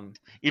out on.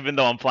 Even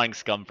though I'm flying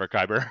Scum for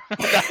Kyber.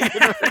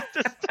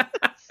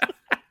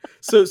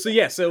 So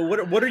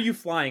what are you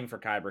flying for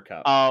Kyber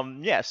Cup?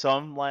 So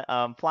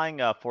I'm flying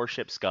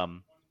 4-ship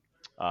Scum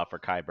for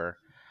Kyber.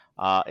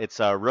 It's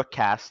a Rook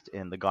cast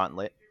in the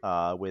Gauntlet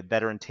with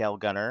Veteran Tail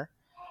Gunner,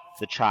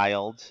 the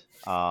Child,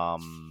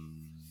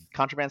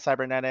 Contraband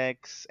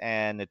Cybernetics,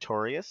 and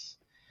Notorious.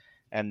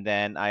 And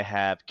then I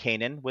have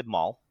Kanan with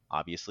Maul,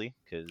 obviously,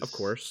 because of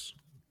course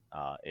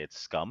it's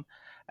Scum.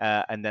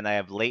 And then I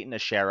have Leighton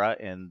Ashera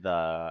in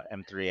the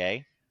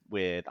M3A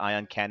with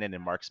Ion Cannon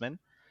and Marksman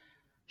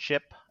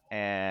ship.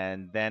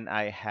 And then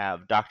I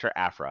have Dr.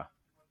 Aphra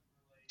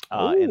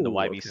in the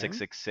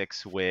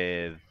YB666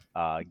 with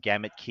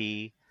Gamut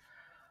Key,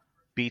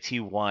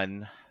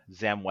 BT1,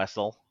 Zam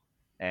Wessel,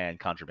 and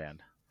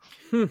Contraband.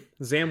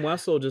 Zam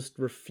Wessel just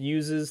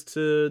refuses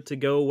to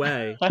go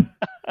away.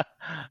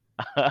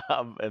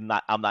 I'm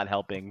not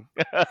helping.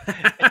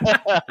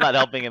 I'm not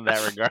helping in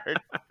that regard.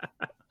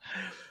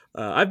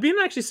 I've been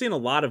actually seeing a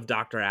lot of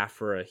Dr.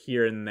 Aphra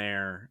here and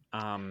there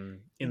in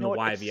the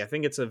YV. I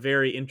think it's a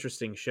very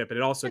interesting ship, and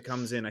it also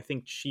comes in, I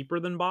think, cheaper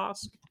than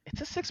Bosk.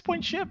 It's a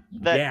 6-point ship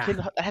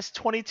that has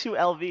 22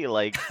 LV.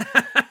 Like,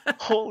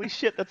 holy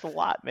shit, that's a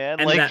lot, man.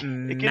 And like,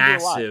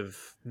 that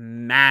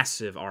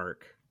massive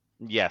arc.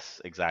 Yes,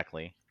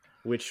 exactly.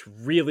 Which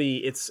really,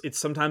 it's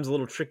sometimes a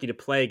little tricky to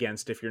play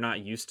against if you're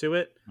not used to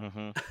it.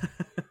 Mm-hmm.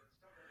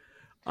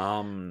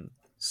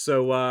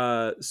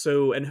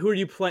 And who are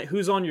you playing?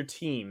 Who's on your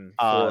team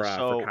for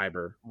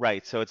Kyber?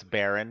 Right, so it's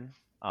Baron.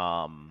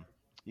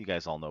 You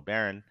guys all know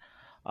Baron,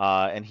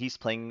 and he's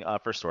playing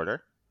First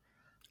Order.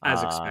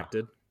 As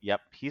expected.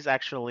 Yep,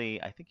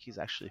 I think he's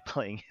actually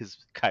playing his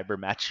Kyber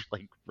match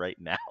like right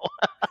now.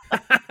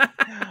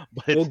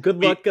 Well,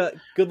 good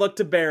luck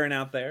to Baron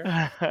out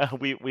there.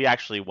 we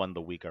actually won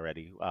the week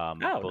already. Both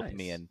nice.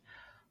 Me and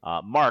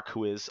Mark,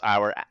 who is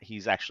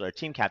he's actually our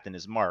team captain,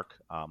 is Mark.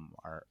 I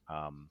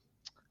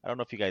don't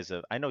know if you guys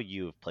have. I know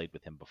you've played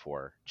with him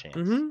before, Chance.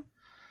 Mm-hmm.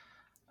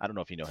 I don't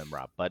know if you know him,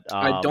 Rob, but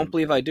I don't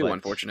believe I do,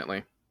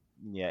 unfortunately.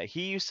 Yeah,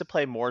 he used to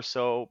play more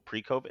so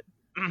pre-COVID,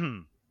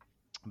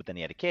 but then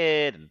he had a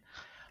kid, and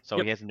so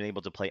he hasn't been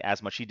able to play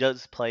as much. He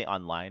does play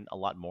online a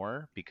lot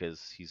more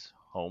because he's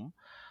home,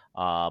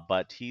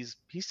 but he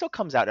still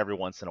comes out every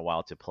once in a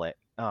while to play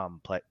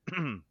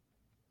in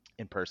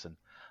person,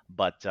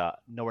 but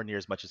nowhere near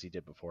as much as he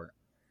did before.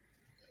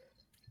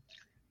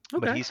 Okay.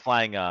 But he's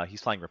flying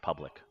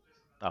Republic,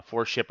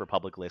 4-ship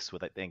Republic list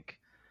with I think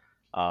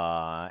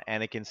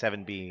Anakin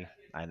 7B,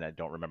 and I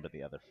don't remember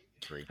the other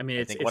 3. I mean,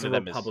 it's a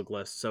Republic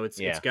list, so it's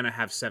gonna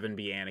have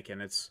 7B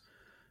Anakin.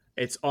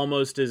 It's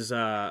almost as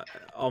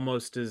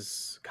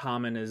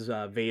common as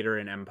Vader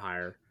in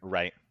Empire.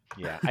 Right.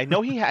 Yeah. I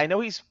know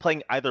he's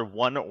playing either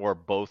one or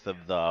both of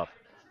the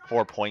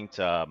 4-point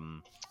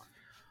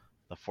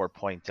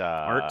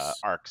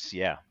arcs.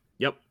 Yeah.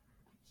 Yep.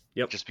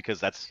 Just because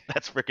that's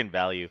freaking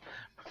value.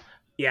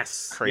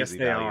 Yes. Crazy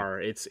they value.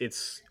 are. It's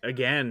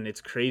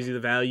crazy the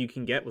value you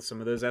can get with some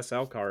of those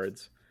SL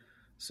cards.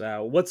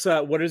 So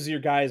what is your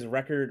guys'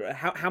 record?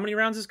 How many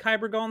rounds has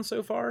Kyber gone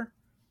so far?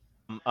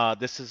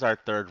 This is our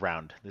 3rd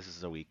round. This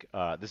is week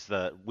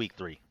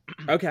 3.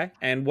 Okay.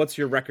 And what's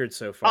your record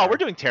so far? Oh, we're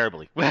doing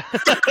terribly. Well,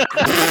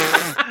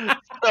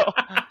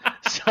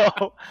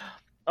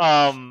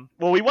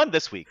 we won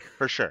this week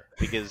for sure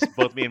because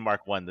both me and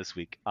Mark won this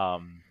week.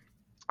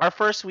 Our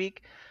first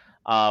week,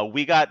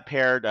 we got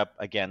paired up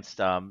against.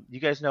 You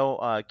guys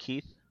know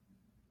Keith?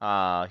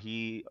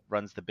 He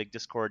runs the big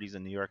Discord. He's a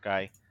New York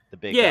guy. The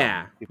big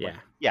yeah.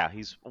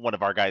 He's one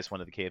of our guys, one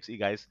of the KFC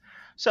guys.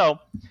 So.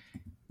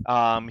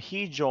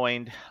 He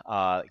joined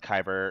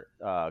Kyber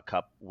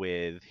Cup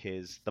with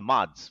the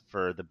mods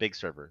for the big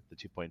server, the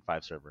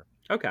 2.5 server.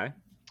 Okay.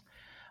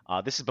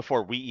 This is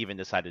before we even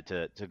decided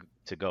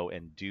to go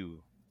and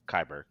do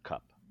Kyber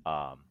Cup.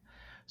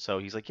 So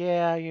he's like,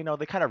 yeah,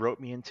 they kind of wrote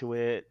me into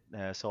it,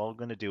 so I'm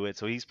gonna do it.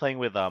 So he's playing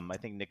with I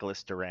think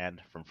Nicholas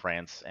Durand from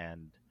France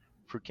and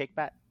Fruitcake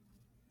Bat.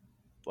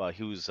 Well,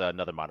 who's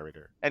another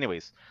moderator.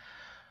 Anyways,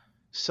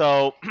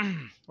 so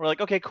we're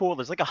like, okay, cool.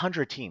 There's like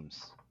 100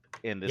 teams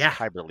in this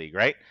Kyber League,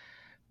 right?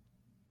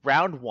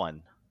 Round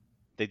 1,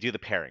 they do the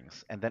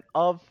pairings, and then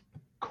of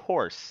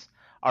course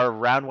our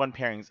round 1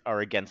 pairings are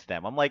against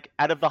them. I'm like,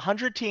 out of the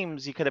 100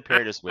 teams you could have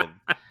paired us with,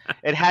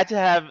 it had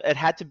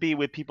to be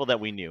with people that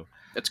we knew.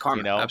 It's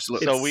karma,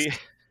 absolutely.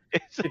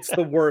 So it's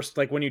the worst.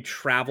 Like when you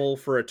travel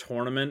for a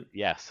tournament,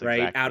 yes, right,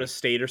 exactly. out of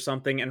state or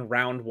something, and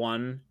round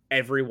 1,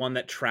 everyone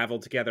that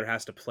traveled together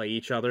has to play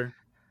each other.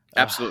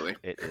 Absolutely,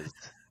 it is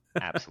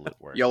absolute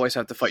worst. You always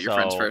have to fight your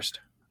friends first.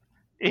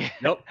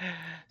 Nope.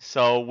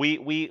 So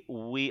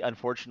we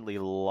unfortunately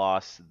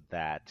lost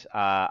that.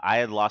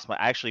 I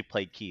actually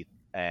played Keith,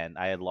 and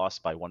I had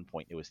lost by 1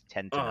 point. It was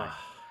 10-9.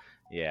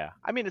 Yeah,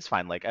 I mean it's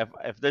fine. Like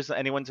if there's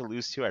anyone to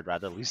lose to, I'd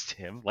rather lose to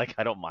him. Like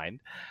I don't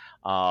mind.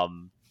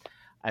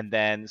 And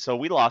then so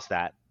we lost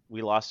that.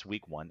 We lost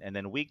week 1, and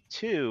then week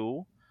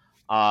 2,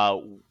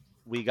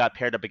 we got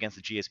paired up against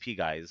the GSP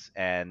guys,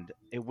 and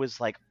it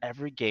was like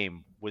every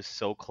game was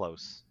so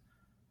close,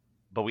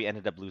 but we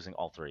ended up losing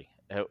all 3.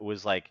 It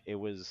was like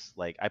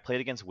I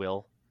played against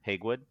Will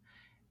Hagewood,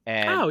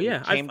 and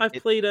I've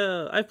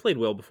played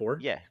Will before.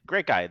 Yeah,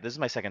 great guy. This is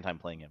my 2nd time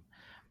playing him,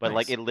 but nice.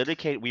 Like it literally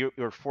came, we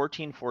were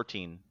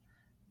 14-14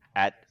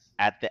 at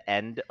the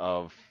end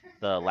of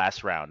the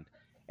last round,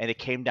 and it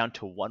came down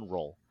to 1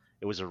 roll.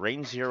 It was a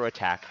range 0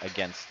 attack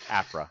against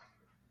Afra,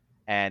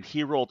 and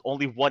he rolled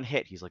only 1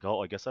 hit. He's like,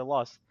 "Oh, I guess I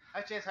lost."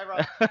 Hi, Chance. Hi,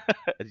 Rob.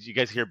 Did you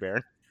guys hear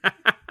Baron?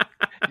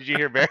 Did you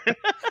hear Baron?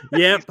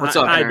 Yep. What's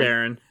up, Hi,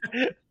 Baron?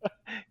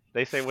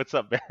 They say, "What's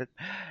up,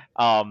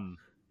 Baron?"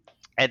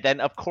 And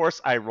then of course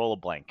I roll a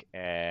blank,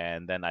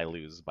 and then I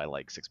lose by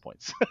like 6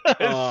 points.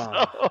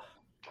 So,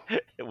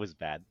 it was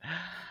bad.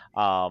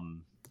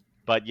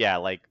 But yeah,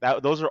 like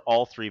those are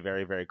all 3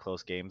 very, very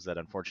close games that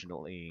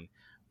unfortunately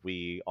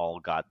we all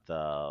got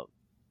the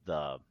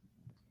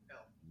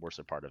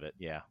worst part of it.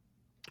 Yeah.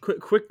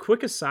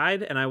 Quick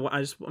aside, and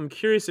I'm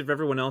curious if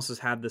everyone else has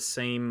had the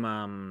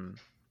same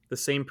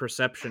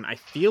perception. I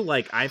feel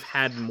like I've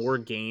had more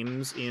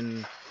games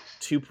in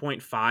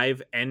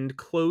 2.5 end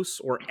close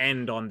or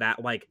end on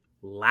that like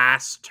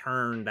last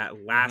turn,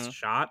 that last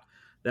shot,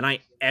 than I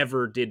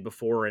ever did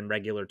before in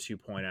regular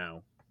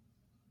 2.0.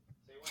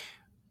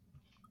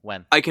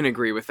 When I can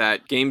agree with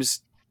that.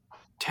 Games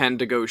tend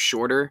to go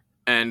shorter,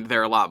 and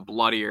they're a lot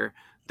bloodier.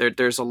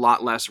 There's a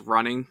lot less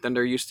running than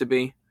there used to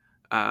be,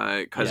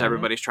 because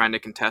everybody's trying to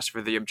contest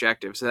for the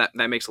objective. So that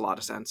makes a lot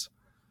of sense.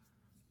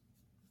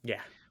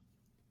 Yeah.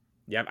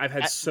 Yeah, I've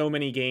had so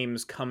many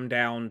games come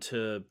down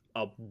to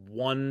a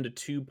 1 to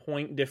 2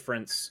 point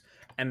difference,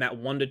 and that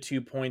 1 to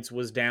 2 points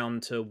was down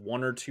to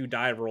 1 or 2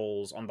 die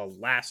rolls on the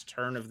last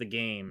turn of the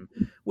game.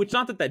 Which,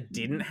 not that that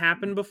didn't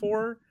happen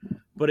before,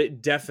 but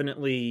it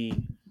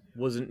definitely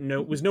was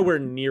nowhere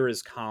near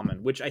as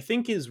common, which I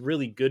think is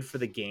really good for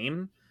the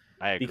game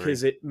I agree.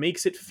 because it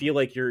makes it feel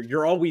like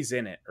you're always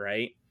in it,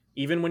 right?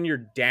 Even when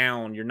you're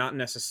down, you're not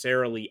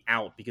necessarily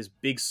out, because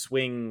big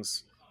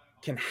swings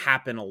can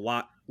happen a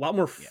lot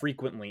more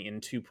frequently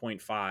in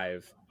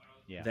 2.5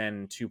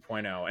 than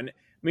 2.0. And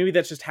maybe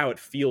that's just how it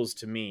feels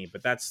to me,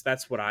 but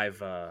that's what I've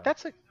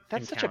That's such a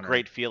encountered.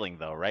 great feeling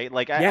though, right?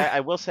 Like Yeah. I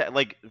will say,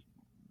 like,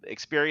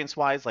 experience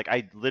wise, like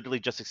I literally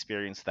just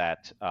experienced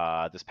that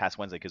this past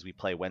Wednesday, because we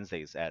play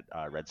Wednesdays at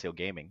Red Seal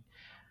Gaming.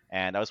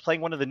 And I was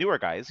playing one of the newer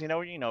guys,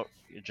 you're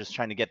just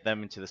trying to get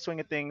them into the swing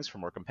of things for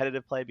more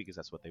competitive play, because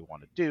that's what they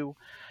want to do.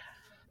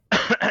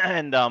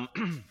 And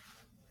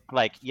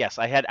like, yes,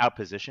 I had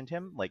outpositioned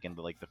him like in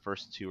the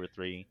first 2 or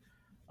 3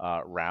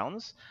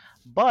 rounds,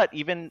 but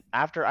even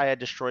after I had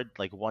destroyed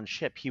like one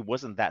ship, he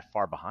wasn't that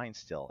far behind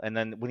still. And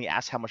then when he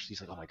asked how much,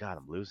 he's like, "Oh my god,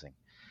 I'm losing."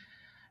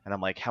 And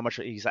I'm like, "How much?"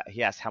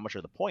 He asked how much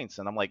are the points,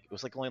 and I'm like, it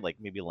was like only like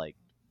maybe like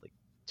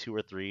 2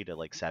 or 3 to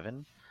like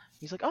 7.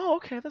 He's like, "Oh,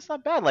 okay, that's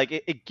not bad." Like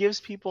it gives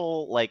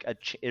people like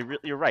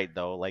you're right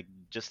though. Like,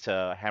 just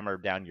to hammer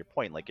down your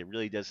point, like it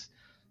really does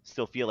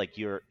still feel like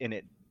you're in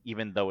it,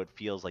 even though it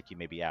feels like you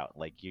may be out.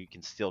 Like you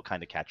can still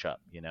kind of catch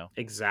up, you know?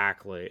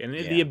 Exactly. And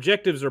Yeah. the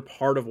objectives are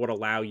part of what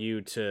allow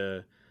you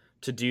to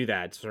do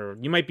that. So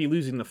you might be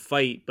losing the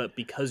fight, but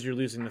because you're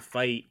losing the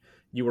fight,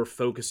 you are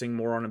focusing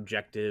more on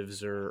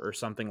objectives or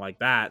something like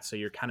that. So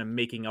you're kind of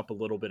making up a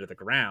little bit of the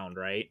ground,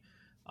 right?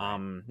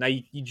 Now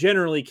you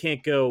generally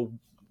can't go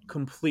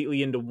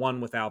completely into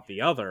one without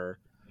the other.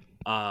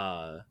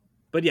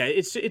 But yeah,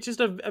 it's just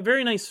a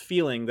very nice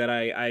feeling that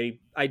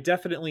I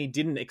definitely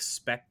didn't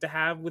expect to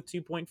have with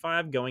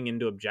 2.5 going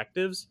into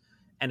objectives,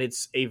 and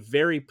it's a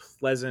very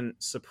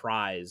pleasant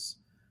surprise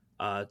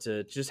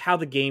to just how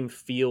the game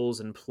feels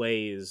and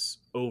plays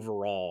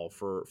overall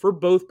for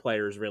both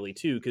players, really,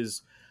 too.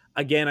 Because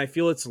again, I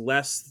feel it's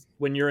less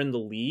when you're in the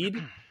lead.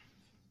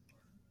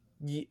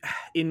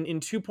 In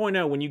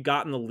 2.0, when you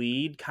got in the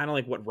lead, kind of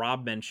like what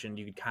Rob mentioned,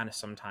 you could kind of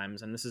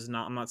sometimes, and this is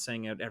not, I'm not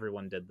saying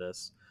everyone did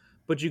this,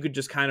 but you could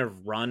just kind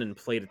of run and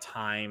play to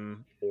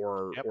time,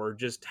 or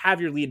just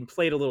have your lead and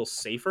play it a little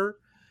safer.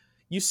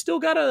 You still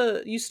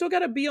gotta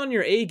be on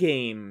your A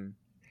game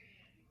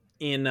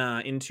in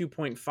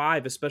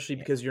 2.5, especially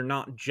because you're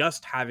not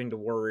just having to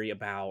worry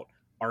about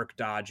arc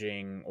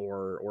dodging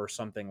or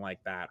something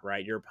like that,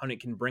 right? Your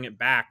opponent can bring it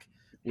back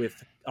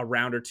with a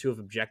round or two of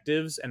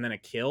objectives and then a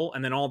kill,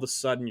 and then all of a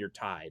sudden you're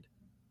tied.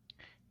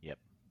 Yep.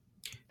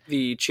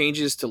 The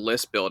changes to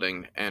list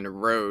building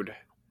and road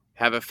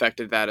have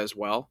affected that as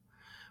well,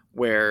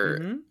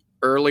 where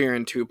earlier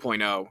in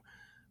 2.0,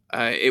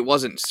 it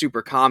wasn't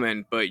super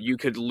common, but you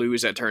could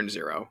lose at turn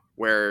 0,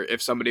 where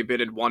if somebody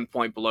bidded 1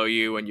 point below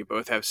you and you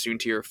both have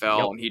Soontir or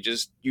Fell, and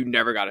you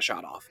never got a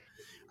shot off.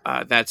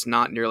 That's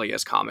not nearly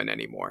as common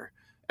anymore.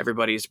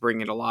 Everybody's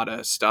bringing a lot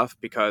of stuff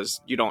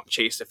because you don't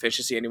chase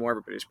efficiency anymore.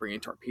 Everybody's bringing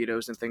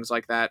torpedoes and things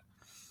like that.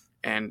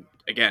 And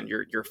again,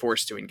 you're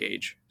forced to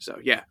engage. So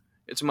yeah,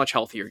 it's a much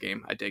healthier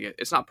game. I dig it.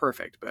 It's not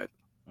perfect, but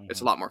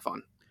it's a lot more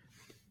fun.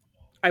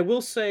 I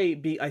will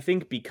say, I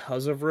think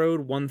because of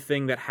Road, one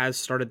thing that has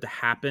started to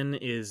happen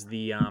is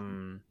the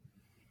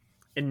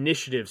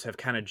initiatives have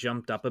kind of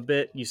jumped up a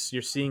bit.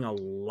 You're seeing a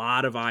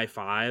lot of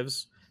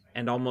I5s,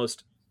 and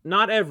almost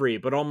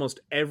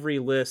every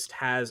list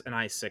has an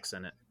I6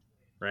 in it,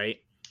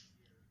 right?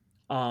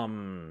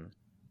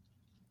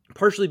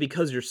 Partially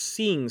because you're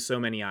seeing so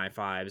many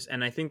I5s,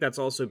 and I think that's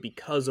also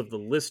because of the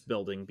list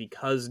building,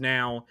 because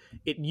now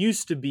it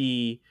used to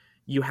be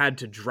you had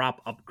to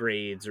drop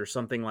upgrades or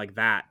something like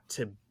that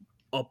to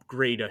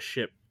upgrade a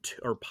ship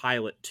or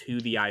pilot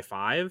to the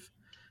I5,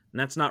 and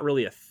that's not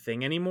really a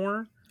thing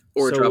anymore.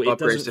 Or so drop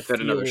upgrades to fit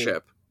another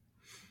ship.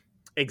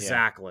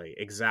 Exactly,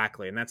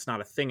 and that's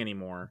not a thing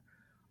anymore.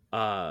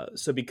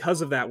 So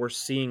because of that, we're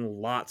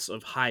seeing lots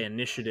of high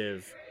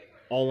initiative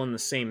all in the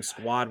same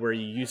squad, where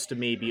you used to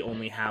maybe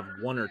only have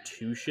 1 or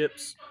 2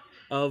 ships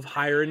of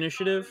higher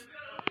initiative.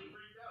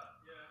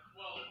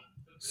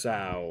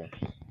 So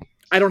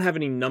I don't have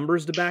any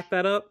numbers to back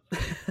that up.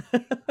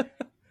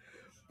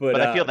 but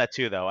I feel that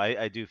too, though.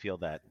 I do feel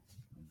that.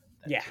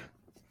 Yeah.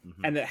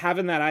 And that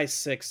having that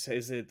I6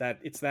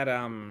 it's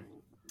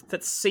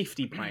that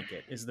safety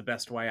blanket is the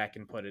best way I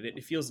can put it.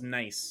 It feels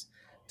nice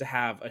to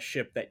have a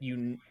ship that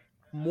you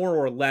more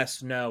or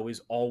less know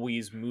is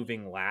always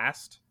moving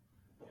last.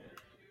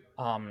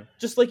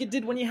 Just like it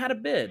did when you had a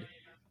bid.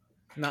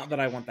 Not that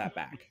I want that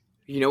back.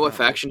 You know what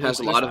faction has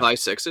a lot of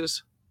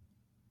I6s?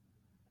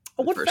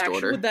 What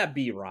faction would that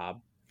be,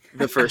 Rob?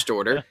 The First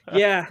Order.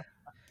 Yeah.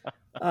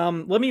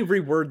 Let me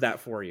reword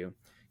that for you.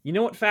 You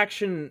know what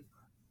faction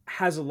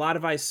has a lot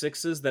of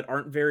I6s that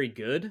aren't very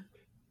good?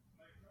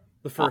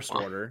 The First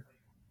Order.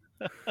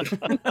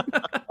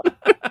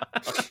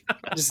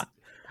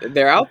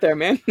 They're out there,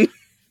 man.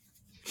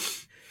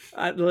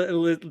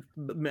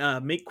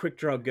 Make Quick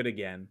Draw good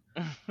again.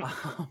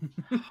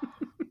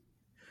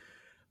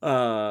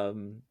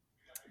 Um,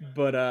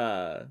 but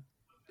and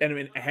I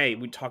mean, hey,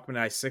 we talked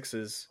about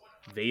i6s.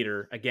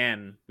 Vader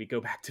again. We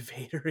go back to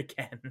Vader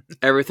again.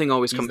 Everything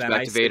always He's comes that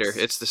back to i6. Vader.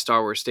 It's the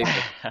Star Wars staple.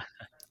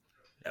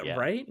 Yeah,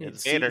 Right?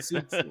 it's Vader. It's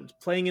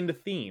playing into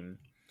theme.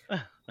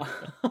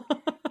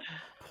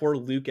 Poor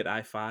Luke at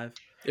i5.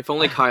 If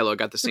only Kylo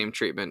got the same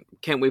treatment.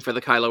 Can't wait for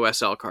the Kylo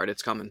SL card.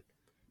 It's coming.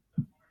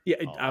 Yeah,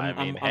 Oh,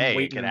 I'm hey,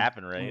 waiting. it could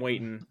happen, right? I'm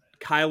waiting.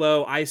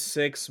 Kylo,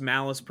 i6,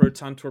 Malice,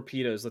 Proton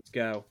Torpedoes. Let's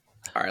go.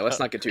 All right, let's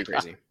not get too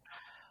crazy.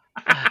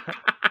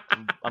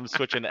 I'm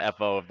switching to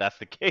FO if that's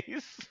the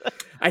case.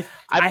 I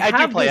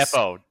do play this,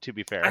 FO, to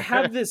be fair. I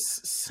have this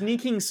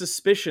sneaking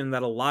suspicion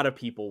that a lot of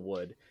people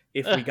would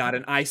if we got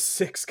an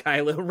i6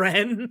 Kylo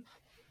Ren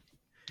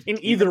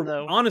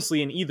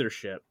honestly in either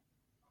ship.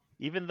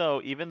 Even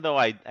though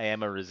I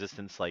am a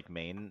Resistance like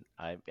main,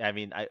 I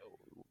mean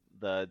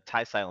the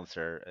TIE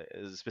Silencer,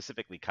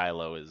 specifically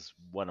Kylo, is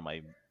one of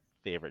my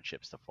favorite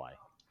ships to fly.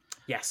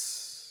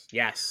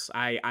 Yes,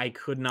 I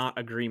could not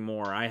agree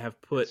more. I have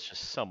put it's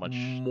just so much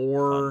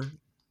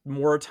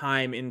more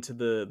time into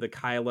the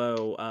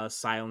Kylo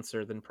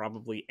silencer than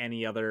probably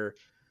any other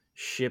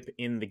ship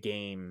in the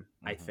game.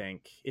 I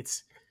think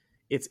it's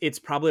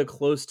probably a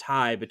close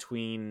tie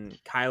between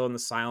Kylo and the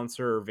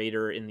silencer or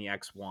Vader in the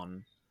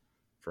X1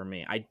 for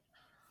me.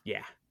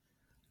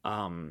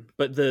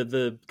 But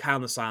the Kylo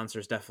and the silencer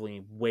is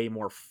definitely way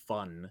more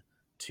fun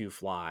to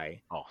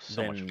fly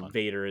than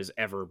Vader has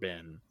ever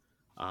been.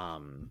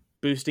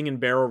 Boosting and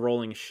barrel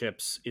rolling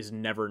ships is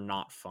never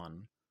not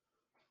fun.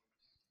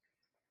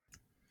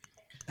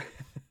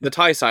 The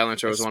TIE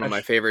Silencer was one of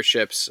my favorite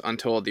ships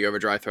until the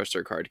Overdrive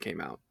Thruster card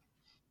came out.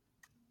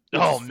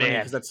 Oh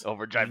man, that's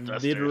Overdrive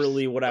Thrusters.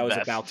 Literally what I was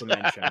about to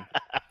mention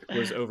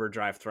was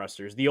Overdrive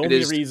Thrusters. The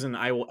only reason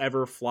I will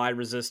ever fly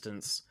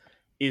Resistance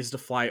is to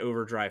fly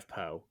Overdrive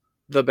Poe.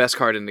 The best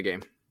card in the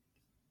game.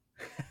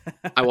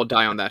 I will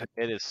die on that.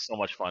 It is so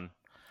much fun.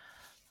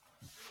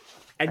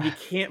 And you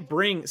can't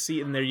bring,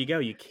 and there you go.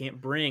 You can't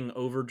bring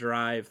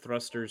Overdrive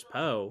Thrusters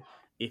Poe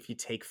if you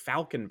take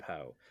Falcon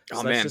Poe.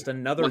 So that's just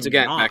another once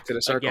again back to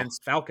the circle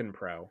against Falcon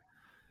Pro.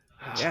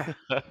 Yeah,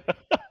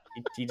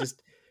 you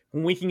just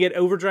when we can get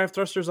Overdrive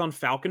Thrusters on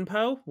Falcon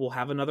Poe, we'll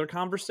have another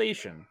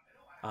conversation.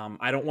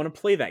 I don't want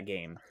to play that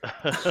game.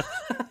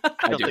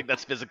 I don't think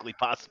that's physically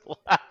possible.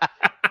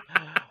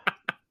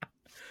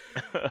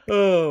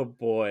 Oh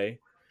boy.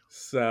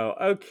 So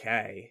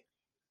okay.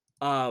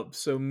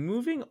 So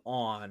moving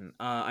on,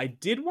 I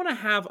did want to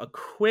have a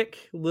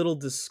quick little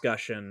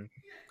discussion.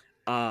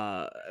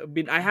 I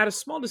had a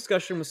small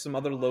discussion with some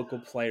other local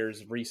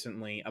players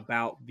recently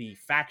about the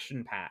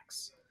faction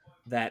packs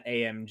that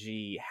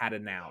AMG had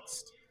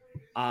announced.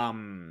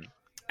 And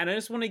I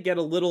just want to get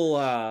a little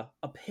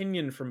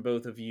opinion from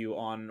both of you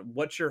on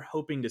what you're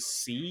hoping to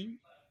see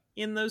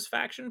in those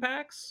faction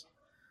packs,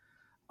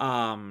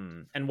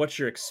 and what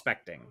you're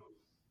expecting.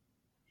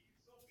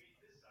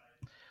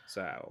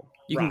 So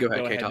you Rob, can go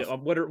ahead, K-Toff.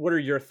 What are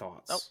your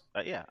thoughts?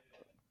 Yeah.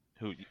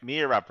 Who? Me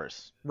or Rob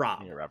first?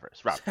 Rob. Me or Rob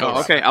first? Rob. Oh,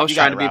 okay. I was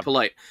trying to be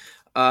polite.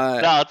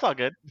 No, it's all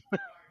good.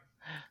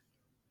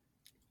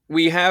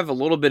 We have a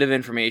little bit of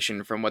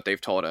information from what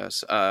they've told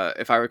us.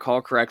 If I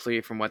recall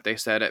correctly from what they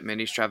said at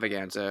Mini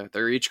Extravaganza,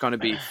 they're each going to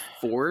be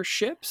 4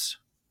 ships,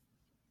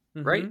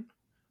 right?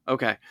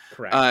 Okay.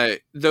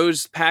 Correct.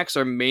 Those packs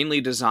are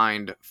mainly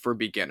designed for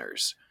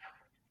beginners,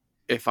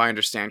 if I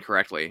understand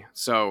correctly.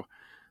 So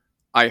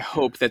I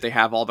hope that they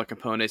have all the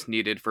components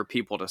needed for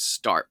people to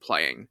start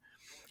playing.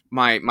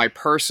 My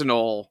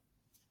personal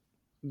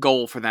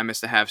goal for them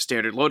is to have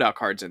standard loadout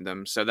cards in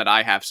them so that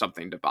I have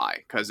something to buy.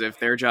 Because if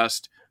they're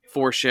just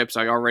 4 ships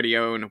I already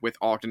own with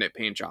alternate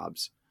paint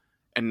jobs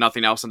and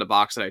nothing else in the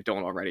box that I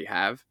don't already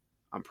have,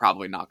 I'm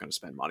probably not going to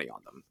spend money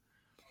on them.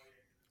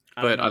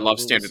 But I love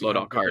standard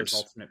loadout cards.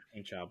 Those alternate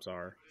paint jobs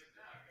are.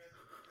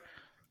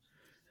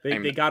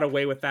 They got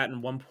away with that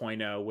in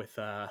 1.0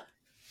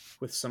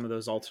 with some of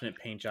those alternate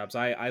paint jobs.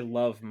 I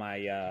love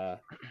my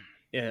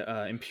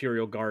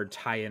Imperial Guard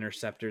TIE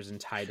Interceptors and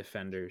TIE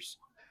Defenders.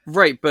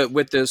 Right, but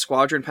with the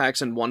Squadron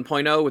packs in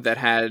 1.0 that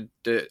had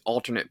the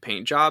alternate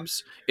paint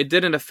jobs, it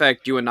didn't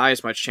affect you and I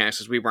as much chance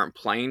because we weren't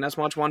playing as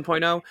much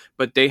 1.0,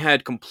 but they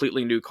had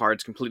completely new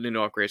cards, completely new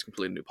upgrades,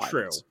 completely new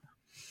pilots.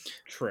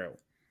 True.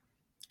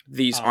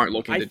 These aren't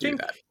looking to do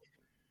that.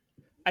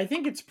 I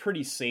think it's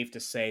pretty safe to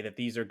say that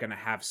these are going to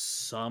have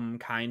some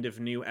kind of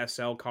new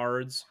SL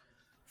cards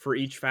for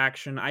each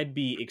faction. I'd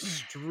be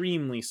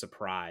extremely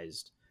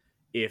surprised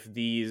if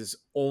these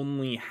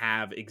only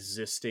have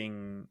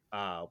existing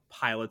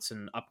pilots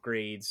and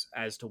upgrades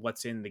as to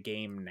what's in the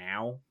game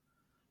now.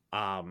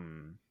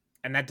 And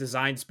that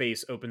design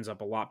space opens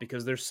up a lot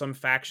because there's some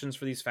factions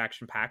for these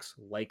faction packs,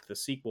 like the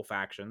sequel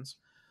factions,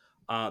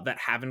 that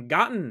haven't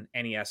gotten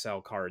any SL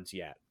cards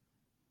yet.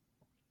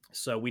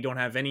 So we don't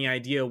have any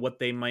idea what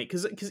they might...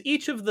 Because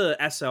each of the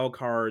SL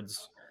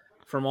cards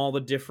from all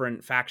the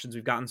different factions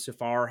we've gotten so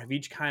far have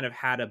each kind of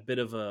had a bit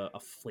of a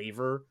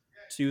flavor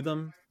to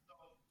them,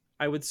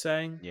 I would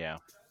say. Yeah.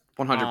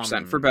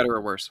 100%, for better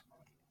or worse.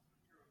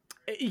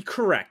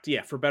 Correct,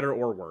 yeah, for better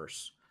or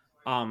worse.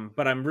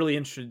 But I'm really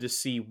interested to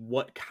see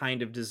what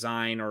kind of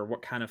design or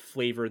what kind of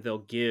flavor they'll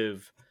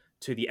give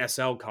to the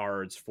SL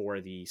cards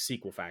for the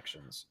sequel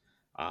factions.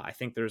 I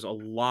think there's a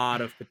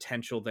lot of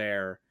potential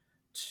there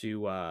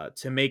to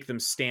make them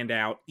stand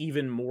out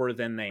even more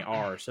than they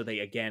are, so they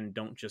again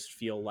don't just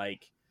feel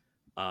like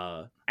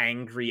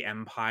angry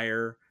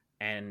Empire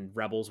and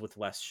rebels with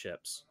less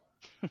ships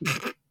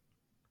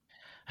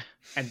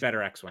and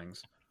better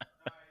X-wings.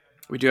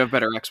 We do have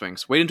better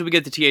X-Wings. Wait until we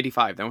get the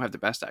T-85, then we'll have the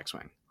best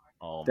X-Wing.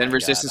 Oh Then my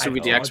Resistance God, will be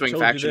the I X-Wing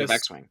told you faction of this.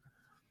 X-Wing.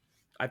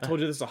 I've told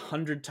you this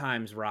 100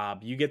 times,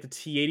 Rob. You get the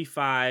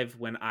T-85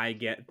 when I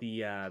get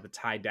the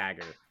TIE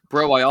Dagger.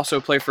 Bro, I also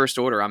play First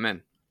Order. I'm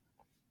in.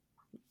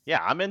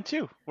 Yeah, I'm in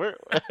too. We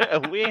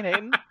ain't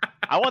hating.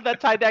 I want that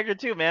TIE Dagger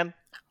too, man.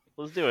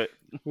 Let's do it.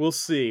 We'll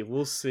see.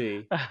 We'll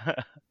see.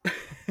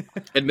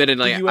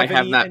 Admittedly, Do you I have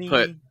any- not any-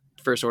 put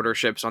First Order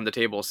ships on the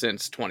table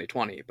since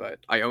 2020, but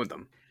I own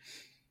them.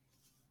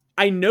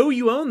 I know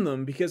you own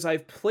them because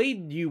I've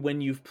played you when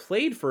you've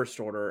played First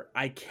Order.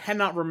 I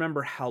cannot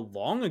remember how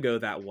long ago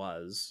that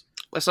was.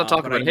 Let's not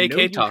talk but about I it. Hey, know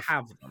you K-Tough,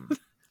 have them.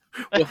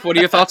 what are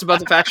your thoughts about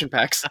the faction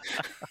packs?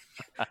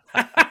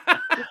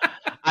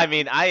 I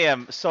mean, I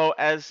am so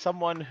as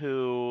someone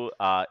who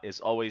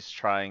is always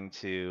trying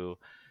to,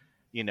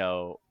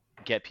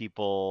 get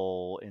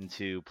people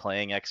into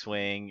playing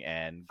X-Wing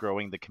and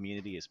growing the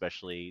community,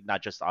 especially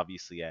not just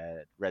obviously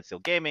at Red Steel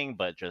Gaming,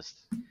 but just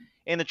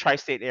in the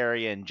tri-state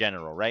area in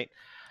general, right?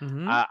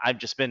 Mhm.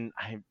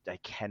 I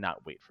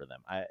cannot wait for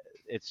them.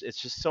 It's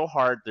just so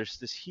hard. There's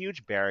this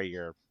huge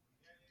barrier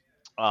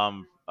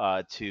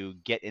to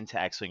get into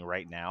X-Wing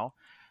right now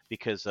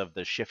because of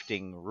the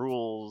shifting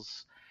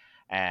rules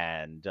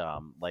and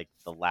like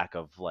the lack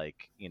of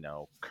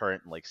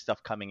current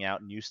stuff coming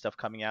out, new stuff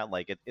coming out.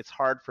 It's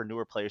hard for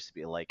newer players to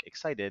be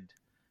excited,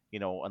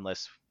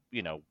 unless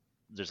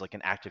there's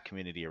an active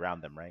community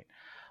around them, right?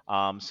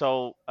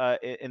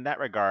 In that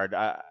regard,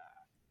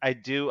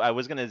 I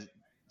was gonna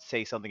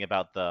say something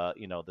about the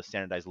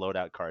standardized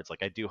loadout cards.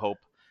 I do hope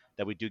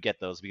that we do get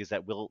those because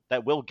that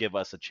will give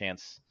us a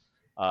chance.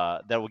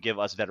 That will give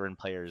us veteran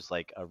players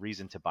a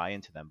reason to buy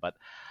into them. But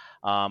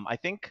I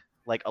think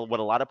what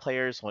a lot of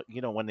players,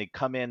 when they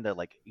come in, they're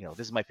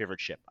this is my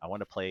favorite ship. I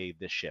want to play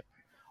this ship,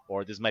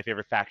 or this is my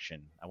favorite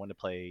faction. I want to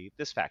play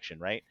this faction,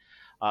 right?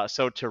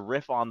 So to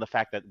riff on the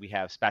fact that we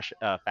have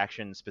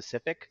faction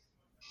specific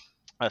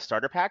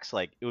starter packs,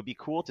 it would be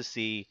cool to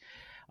see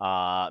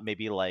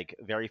maybe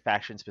very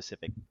faction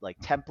specific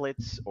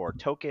templates or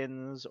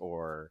tokens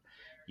or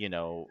you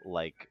know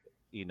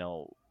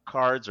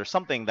cards or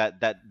something that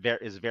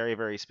is very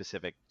very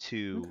specific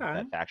to Okay.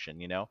 that faction,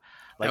 That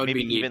would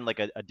maybe be neat.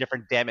 even a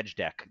different damage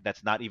deck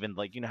that's not even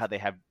how they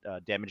have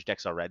damage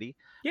decks already,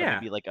 but Yeah.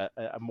 maybe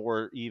a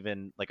more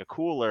even a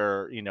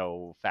cooler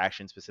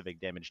faction specific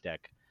damage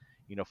deck,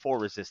 for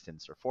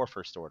resistance or for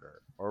first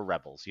order or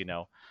rebels,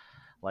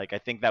 I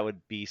think that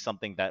would be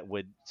something that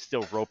would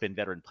still rope in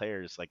veteran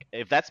players.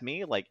 If that's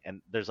me,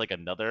 and there's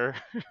another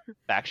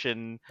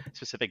faction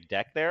specific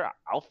deck there,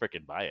 I'll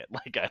freaking buy it.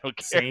 I don't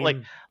care.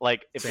 Same.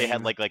 If they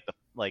had Same.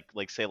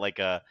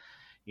 say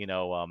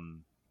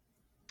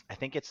I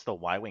think it's the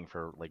Y-wing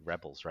for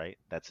rebels, right?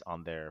 That's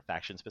on their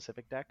faction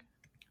specific deck.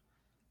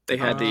 They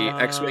had the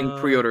X-Wing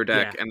pre-order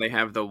deck, yeah. and they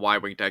have the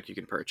Y-Wing deck you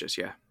can purchase,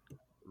 yeah.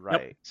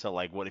 Right. So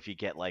what if you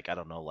get I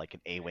don't know, an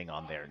A-wing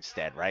on there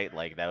instead, right?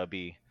 That would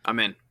be I'm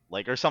in.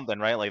 or something,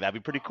 right? That'd be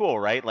pretty cool,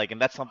 right? And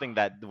that's something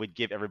that would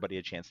give everybody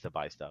a chance to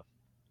buy stuff.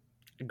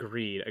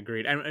 Agreed.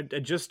 And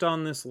just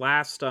on this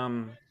last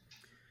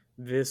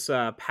this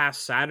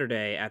past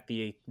Saturday at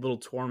the little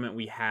tournament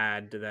we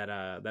had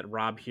that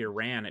Rob here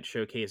ran at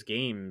Showcase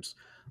Games,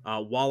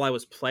 while I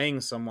was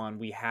playing someone,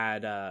 we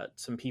had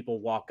some people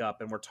walk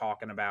up and were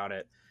talking about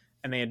it,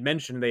 and they had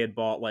mentioned they had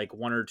bought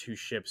one or two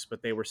ships,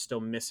 but they were still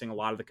missing a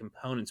lot of the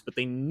components, but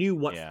they knew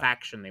what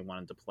faction they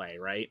wanted to play,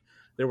 right?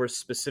 There were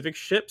specific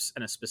ships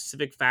and a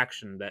specific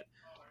faction that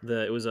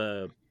it was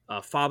a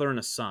father and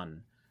a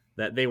son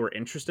that they were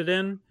interested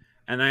in.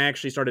 And I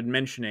actually started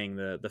mentioning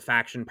the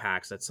faction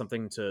packs. That's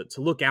something to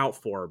look out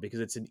for because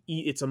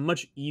it's a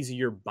much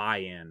easier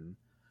buy-in.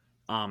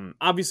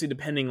 Obviously,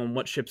 depending on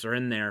what ships are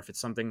in there, if it's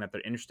something that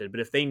they're interested.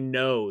 But if they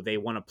know they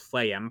want to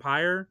play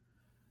Empire,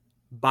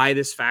 buy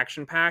this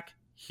faction pack.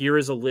 Here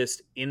is a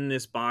list in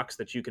this box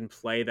that you can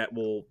play that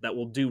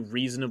will do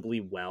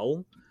reasonably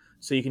well.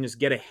 So you can just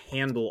get a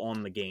handle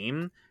on the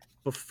game.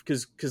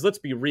 Because let's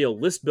be real,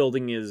 list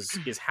building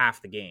is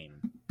half the game,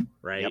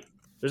 right? Yep.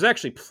 There's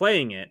actually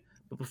playing it.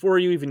 But before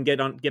you even get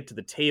to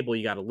the table,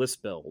 you got to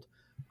list build,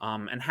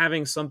 and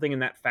having something in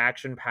that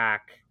faction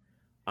pack,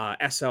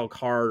 SL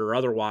card or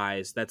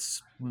otherwise,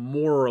 that's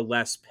more or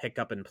less pick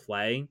up and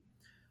play,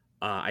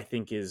 I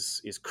think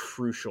is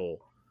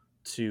crucial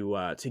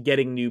to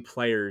getting new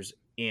players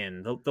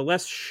in. The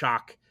less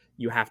shock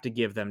you have to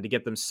give them to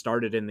get them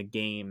started in the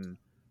game,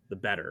 the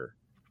better.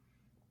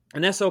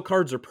 And SL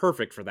cards are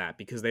perfect for that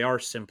because they are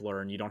simpler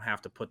and you don't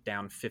have to put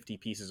down 50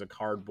 pieces of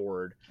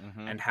cardboard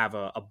and have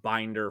a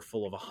binder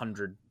full of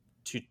 100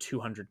 to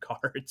 200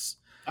 cards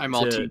I'm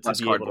all team to plus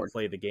be able to cardboard.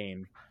 play the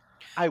game.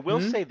 I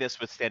will say this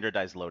with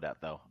standardized loadout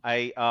though.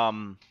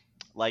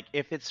 Like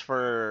if it's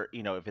for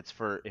if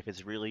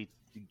it's really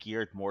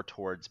geared more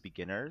towards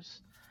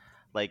beginners,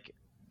 like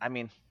I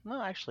mean,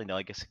 no, actually no,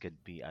 I guess it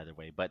could be either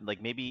way. But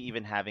like maybe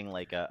even having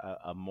like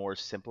a more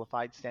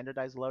simplified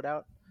standardized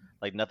loadout,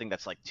 like nothing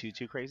that's like too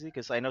crazy.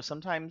 Because I know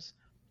sometimes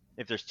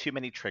if there's too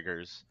many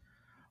triggers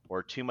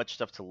or too much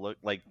stuff to look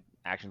like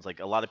actions, like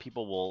a lot of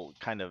people will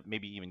kind of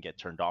maybe even get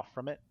turned off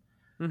from it.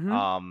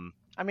 Mm-hmm.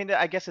 I mean,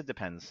 I guess it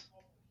depends.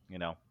 You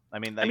know, I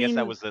guess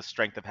that was the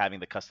strength of having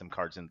the custom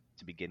cards in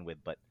to begin with,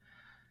 but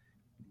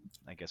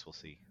I guess we'll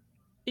see.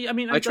 Yeah, I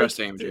mean, I trust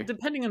like, AMG.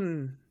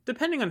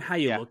 depending on how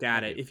you Yeah, look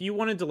at I it, do. if you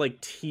wanted to like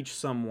teach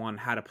someone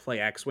how to play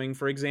X-wing,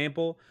 for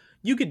example,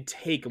 you could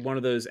take one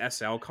of those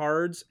SL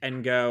cards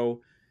and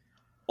go,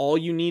 all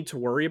you need to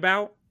worry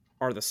about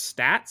are the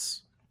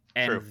stats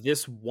and True.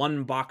 this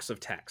one box of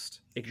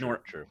text. Ignore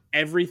True.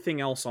 everything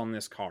else on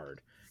this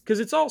card because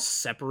it's all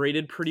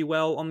separated pretty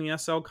well on the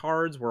SL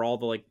cards, where all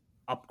the like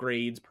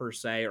upgrades per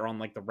se are on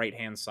like the right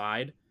hand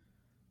side.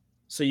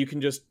 So you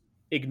can just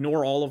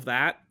ignore all of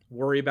that,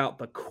 worry about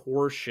the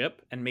core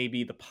ship and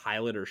maybe the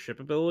pilot or ship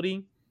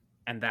ability,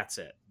 and that's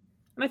it.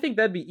 And I think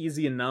that'd be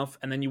easy enough,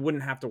 and then you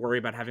wouldn't have to worry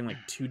about having like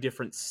two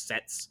different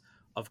sets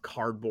of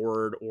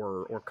cardboard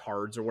or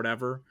cards or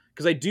whatever.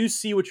 Because I do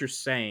see what you're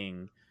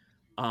saying.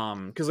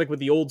 Because like with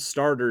the old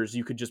starters,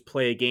 you could just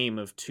play a game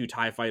of 2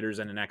 TIE fighters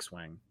and an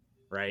X-wing,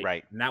 right?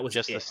 Right. And that was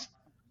Just it.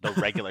 the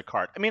regular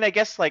card. I mean, I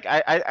guess like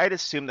I'd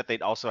assume that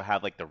they'd also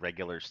have like the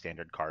regular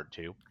standard card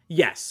too,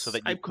 Yes, so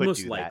that you could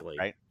most do likely.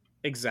 that, right?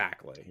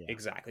 Exactly. Yeah.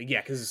 Exactly.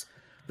 Yeah, because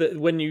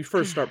when you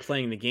first start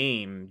playing the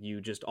game, you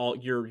just all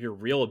your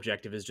real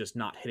objective is just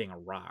not hitting a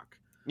rock.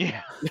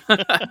 Yeah.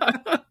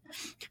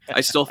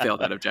 I still fail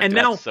that objective. And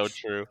now, That's so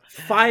true.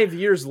 5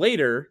 years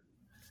later,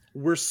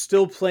 we're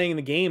still playing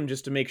the game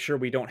just to make sure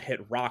we don't hit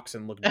rocks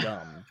and look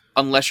dumb.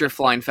 Unless you're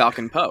flying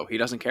Falcon Poe, he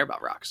doesn't care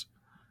about rocks.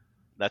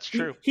 That's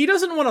true. He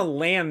doesn't want to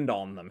land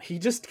on them. He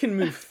just can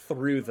move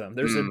through them.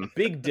 There's a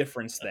big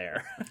difference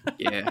there.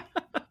 Yeah.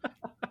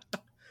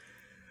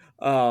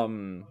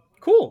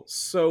 Cool.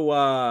 So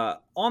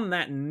on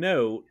that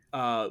note,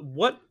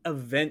 what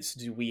events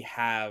do we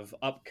have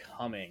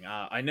upcoming?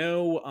 I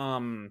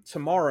know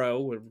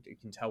tomorrow, you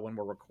can tell when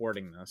we're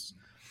recording this,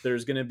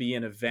 there's going to be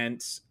an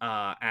event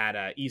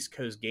at East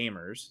Coast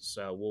Gamers,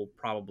 so we'll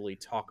probably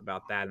talk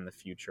about that in the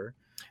future.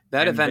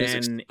 That And event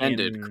is then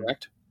extended,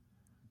 correct?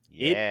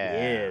 It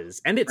Yeah.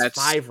 is, and it's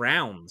That's- 5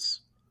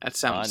 rounds. That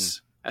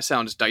sounds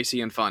dicey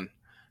and fun.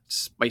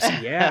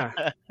 Spicy.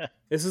 Yeah.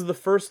 This is the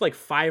first like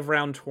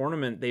 5-round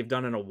tournament they've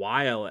done in a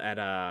while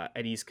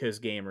at East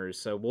Coast Gamers,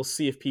 so we'll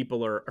see if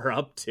people are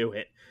up to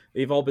it.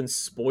 They've all been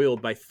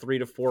spoiled by 3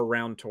 to 4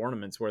 round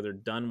tournaments where they're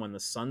done when the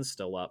sun's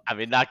still up. I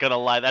mean, not gonna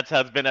lie, that's how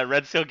it's been at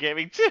Red Seal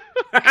Gaming too.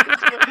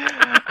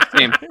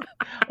 Same.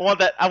 I want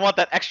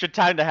that extra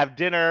time to have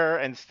dinner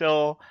and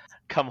still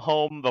come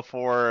home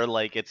before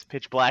like it's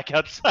pitch black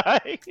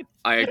outside.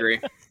 I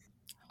agree.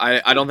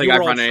 I don't think You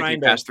were I've run all anything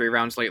trying to- past 3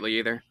 rounds lately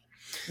either.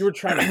 You were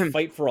trying to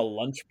fight for a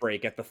lunch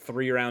break at the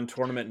 3-round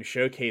tournament and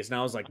showcase, and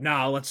I was like,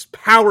 "No, let's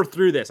power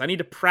through this. I need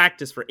to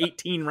practice for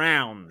 18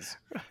 rounds."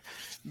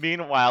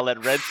 Meanwhile,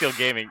 at Red Seal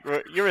Gaming,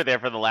 you were there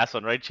for the last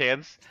one, right,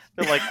 Chance?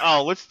 They're like,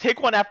 "Oh, let's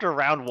take one after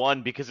round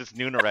 1 because it's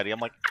noon already." I'm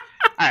like,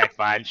 "All right,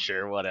 fine,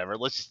 sure, whatever.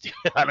 Let's just do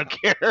it. I don't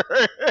care."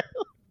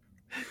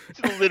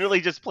 Literally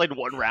just played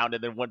 1 round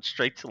and then went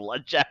straight to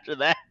lunch after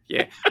that.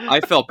 Yeah,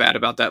 I felt bad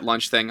about that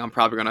lunch thing. I'm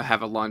probably going to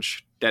have a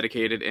lunch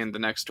dedicated in the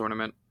next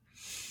tournament.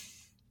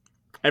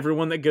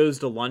 Everyone that goes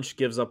to lunch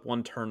gives up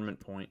 1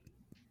 tournament point.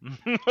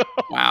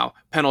 Wow.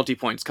 Penalty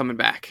points coming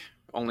back.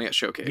 Only at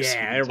Showcase.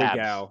 Yeah, there we Tabs.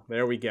 go.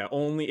 There we go.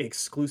 Only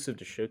exclusive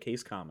to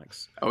Showcase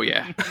Comics. Oh,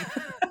 yeah.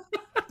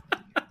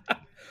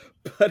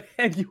 But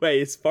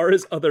anyway, as far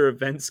as other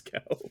events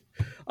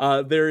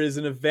go, there is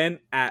an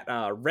event at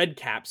Red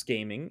Caps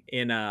Gaming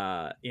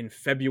in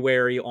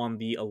February on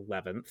the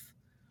 11th.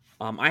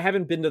 I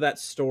haven't been to that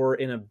store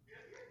in a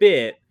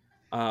bit,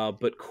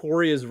 but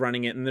Corey is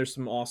running it, and there's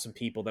some awesome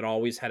people that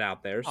always head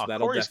out there. So Oh,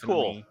 that'll Corey's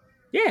definitely,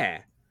 cool.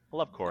 Yeah. I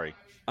love Corey.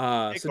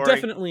 So Corey.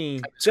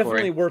 definitely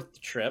Corey. worth the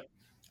trip.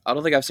 I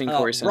don't think I've seen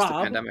Corey since the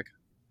Rob? pandemic.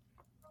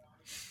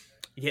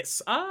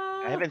 Yes.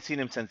 I haven't seen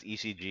him since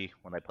ECG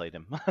when I played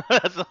him.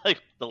 That's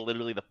like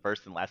literally the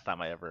first and last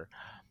time I ever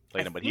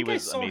played him, but he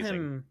was I saw amazing.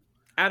 him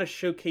at a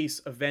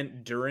showcase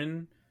event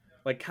during,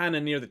 like, kind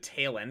of near the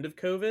tail end of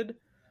COVID,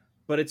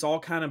 but it's all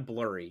kind of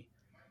blurry.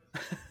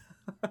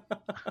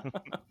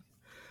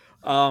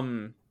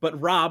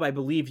 But Rob, I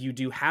believe you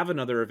do have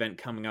another event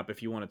coming up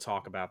if you want to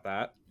talk about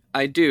that.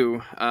 I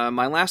do.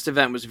 My last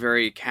event was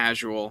very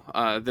casual.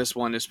 This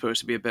one is supposed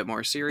to be a bit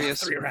more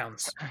serious. 3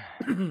 rounds.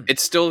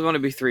 It's still going to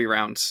be 3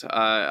 rounds.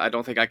 I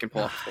don't think I can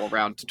pull off a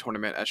 4-round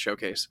tournament at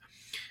Showcase.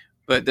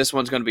 But this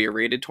one's going to be a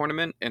rated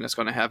tournament, and it's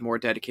going to have more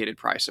dedicated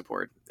prize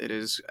support. It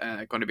is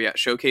going to be at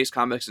Showcase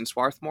Comics in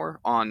Swarthmore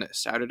on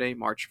Saturday,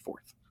 March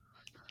 4th.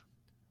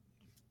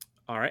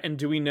 All right, and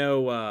do we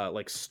know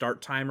like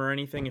start time or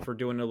anything if we're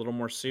doing it a little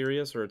more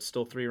serious, or it's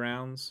still 3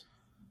 rounds?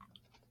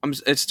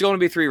 It's still going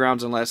to be 3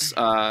 rounds unless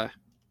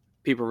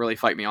people really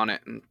fight me on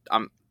it, and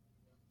I'm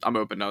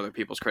open to other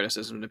people's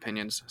criticism and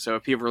opinions. So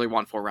if people really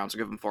want 4 rounds, I'll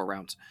give them 4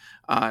 rounds.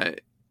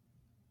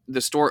 The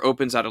store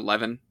opens at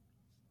 11.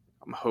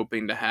 I'm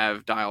hoping to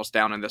have dials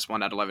down in this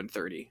one at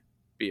 11:30.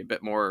 Be a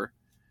bit more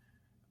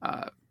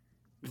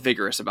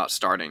vigorous about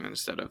starting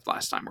instead of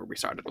last time where we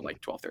started at like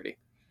 12:30.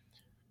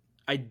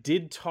 I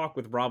did talk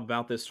with Rob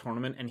about this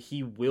tournament, and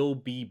he will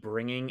be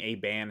bringing a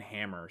ban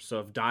hammer. So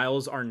if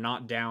dials are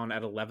not down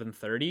at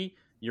 11:30,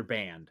 you're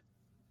banned.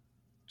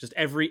 Just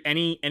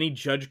any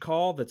judge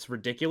call that's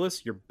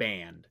ridiculous, you're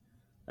banned.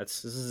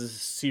 This is a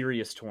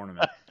serious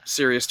tournament.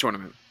 Serious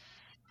tournament.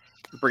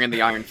 Bring in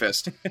the Iron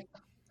Fist.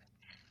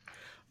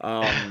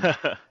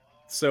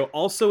 So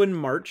also in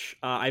March,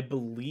 I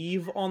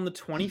believe on the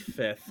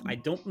 25th, I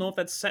don't know if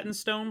that's set in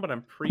stone, but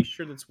I'm pretty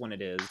sure that's when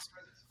it is,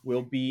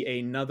 will be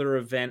another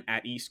event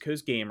at East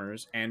Coast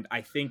Gamers, and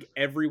I think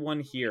everyone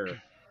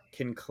here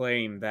can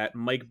claim that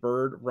Mike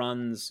Bird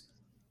runs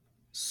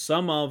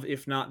some of,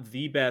 if not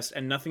the best,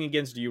 and nothing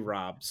against you,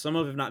 Rob, some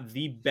of, if not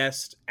the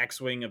best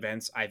X-Wing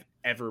events I've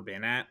ever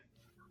been at.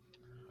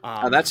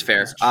 That's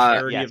fair. His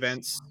charity Yes.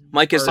 events.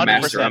 Mike is the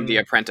master. 100%. I'm the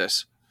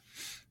apprentice.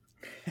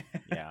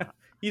 Yeah.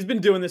 He's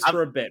been doing this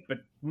for a bit, but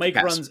Mike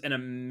Yes. runs an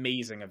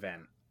amazing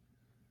event.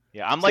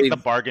 Yeah, I'm like See- the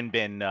bargain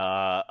bin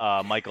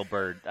Michael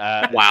Bird.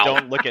 Wow.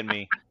 Don't look at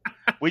me.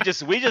 We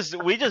just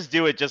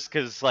do it just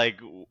because like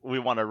we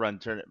want to run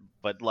tournament.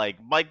 But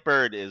like Mike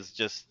Bird is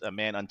just a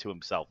man unto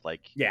himself.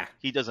 Like Yeah,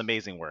 he does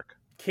amazing work.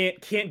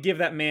 can't give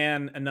that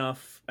man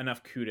enough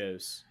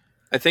kudos.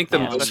 I think the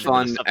most Especially for the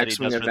fun stuff that he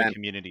X-Wing does for the event.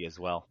 community as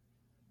well.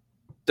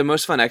 The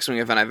most fun X-Wing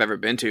event I've ever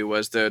been to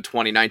was the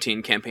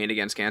 2019 campaign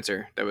against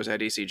cancer that was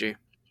at ECG.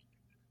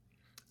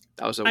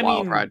 That was a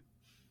wild ride.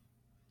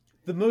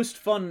 The most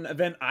fun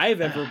event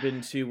I've ever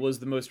been to was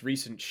the most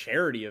recent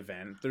charity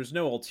event. There's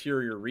no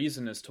ulterior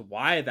reason as to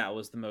why that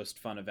was the most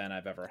fun event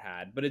I've ever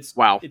had, but it's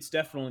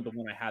definitely the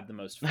one I had the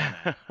most fun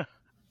at.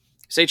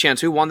 Say,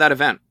 Chance, who won that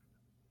event?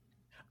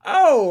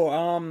 Oh,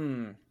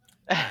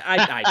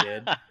 I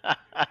did.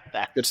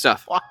 Good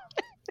stuff.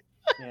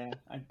 Yeah,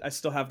 I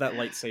still have that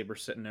lightsaber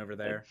sitting over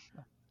there.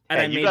 And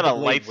I you made got the a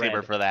blade lightsaber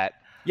red. for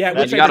that. Yeah,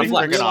 That's which you I gotta didn't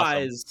flex.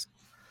 realize.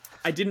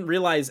 I didn't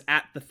realize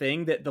at the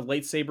thing that the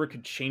lightsaber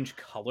could change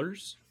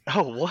colors.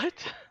 Oh, what?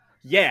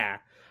 Yeah,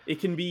 it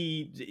can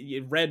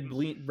be red,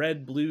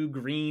 blue,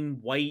 green,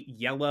 white,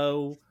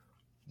 yellow,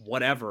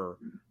 whatever.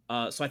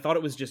 So I thought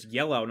it was just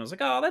yellow, and I was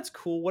like, "Oh, that's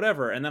cool,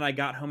 whatever." And then I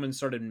got home and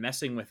started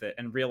messing with it,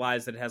 and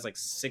realized that it has like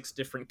 6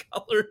 different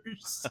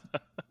colors.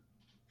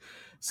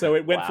 So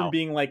it went Wow. from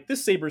being like,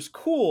 "This saber's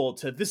cool"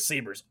 to "This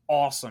saber's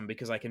awesome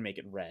because I can make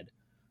it red."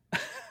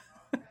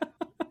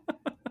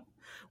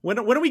 When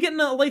are we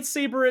getting a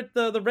lightsaber at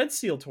the Red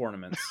Seal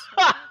tournaments?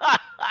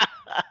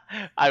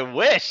 I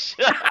wish.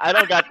 I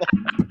don't got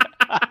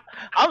that.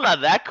 I'm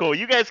not that cool.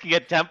 You guys can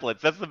get templates.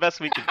 That's the best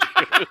we can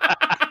do.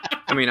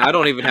 I mean, I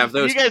don't even have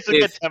those. You guys will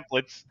get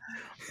templates.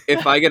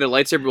 If I get a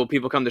lightsaber, will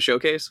people come to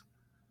showcase?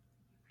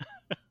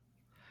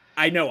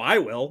 I know I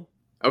will.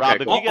 Okay,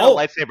 Rob, if cool. you get a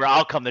lightsaber,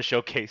 I'll come to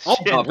showcase. I'll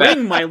Shit.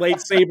 bring my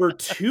lightsaber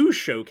to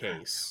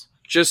showcase.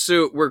 Just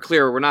so we're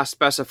clear, we're not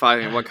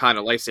specifying what kind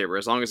of lightsaber.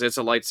 As long as it's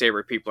a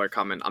lightsaber, people are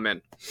coming. I'm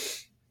in.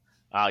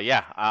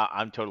 Yeah,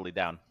 I'm totally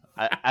down.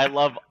 I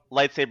love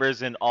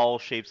lightsabers in all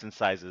shapes and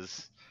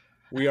sizes.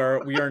 We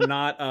are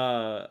not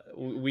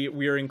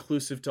we are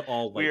inclusive to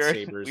all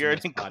lightsabers. We are in an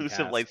this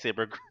inclusive podcast.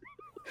 lightsaber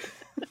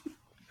group.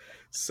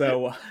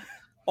 So,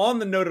 on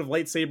the note of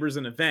lightsabers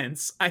and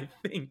events, I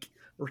think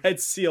Red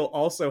Seal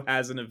also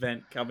has an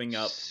event coming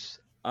up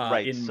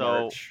in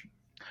March.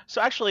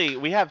 So actually,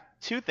 we have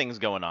 2 things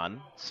going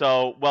on.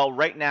 So, well,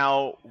 right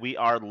now we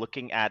are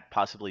looking at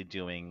possibly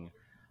doing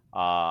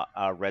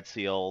a Red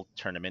Seal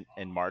tournament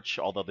in March,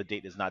 although the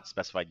date is not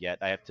specified yet.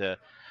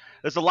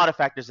 There's a lot of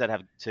factors that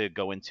have to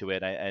go into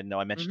it. I know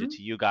I mentioned it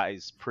to you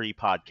guys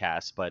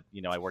pre-podcast, but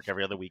I work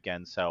every other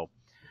weekend, so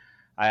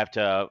I have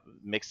to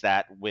mix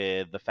that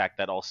with the fact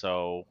that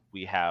also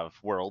we have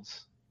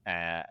Worlds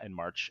in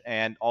March,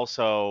 and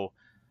also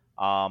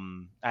I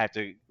have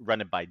to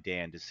run it by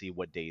Dan to see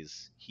what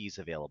days he's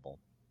available,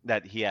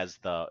 that he has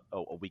a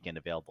weekend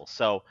available.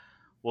 So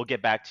we'll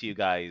get back to you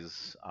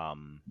guys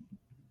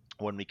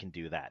when we can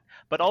do that.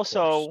 But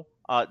also,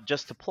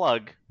 just to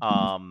plug,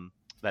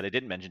 that I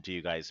didn't mention to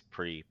you guys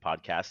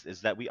pre-podcast,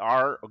 is that we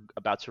are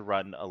about to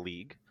run a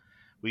league.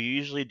 We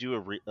usually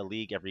do a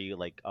league every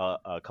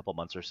a couple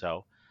months or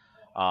so.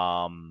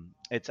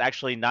 It's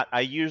actually not.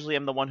 I usually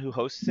am the one who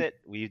hosts it.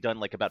 We've done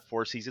about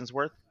 4 seasons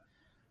worth,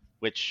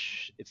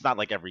 which it's not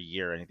like every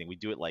year or anything. We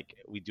do it like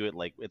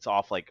it's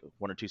off 1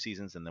 or 2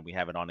 seasons and then we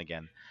have it on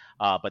again.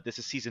 But this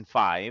is season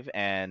 5,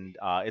 and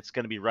it's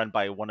going to be run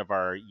by one of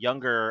our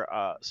younger,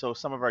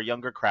 some of our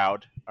younger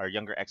crowd, our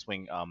younger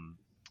X-Wing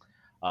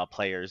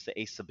players, the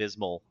Ace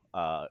Abysmal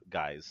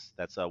guys.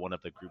 That's one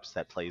of the groups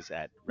that plays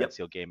at Red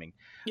Seal Gaming.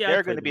 Yeah,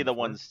 they're going to be the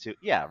ones to.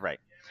 Yeah, right.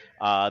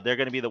 They're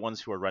going to be the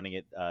ones who are running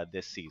it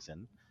this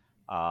season.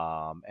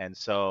 And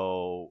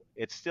so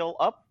it's still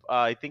up.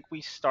 I think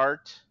we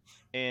start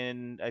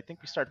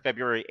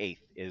February 8th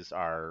is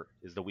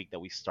the week that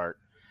we start,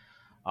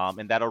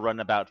 and that'll run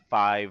about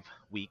 5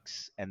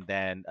 weeks, and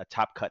then a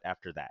top cut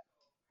after that.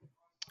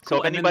 Cool.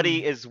 So And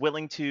anybody then- is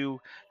willing to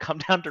come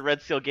down to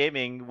Red Steel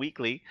Gaming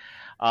weekly.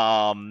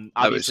 was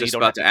Obviously, you just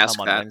don't about have to to ask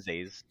come on that.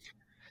 Wednesdays.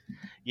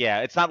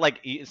 Yeah, it's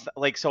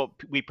like so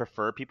we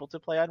prefer people to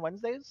play on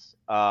Wednesdays.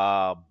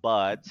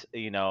 But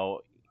it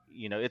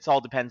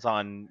all depends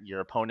on your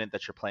opponent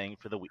that you're playing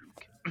for the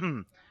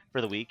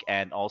week,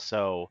 and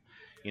also,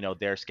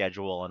 their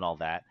schedule and all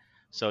that.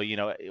 So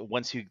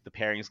once the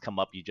pairings come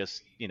up, you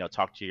just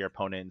talk to your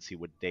opponent and see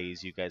what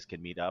days you guys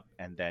can meet up,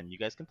 and then you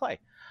guys can play.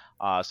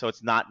 So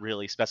it's not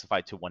really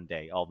specified to one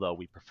day, although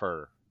we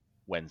prefer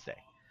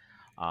Wednesday.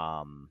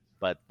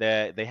 But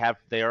they're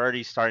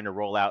already starting to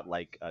roll out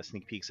like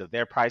sneak peeks of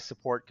their prize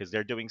support because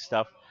they're doing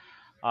stuff.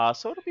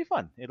 So it'll be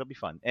fun.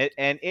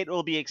 And it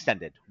will be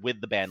extended with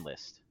the ban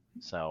list.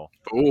 So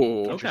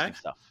Ooh. interesting Okay.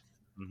 stuff.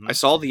 Mhm. I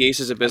saw the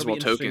Aces That'll be Abysmal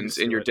interesting to tokens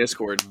see in your what-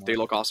 Discord. They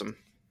look awesome.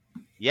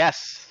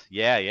 Yes,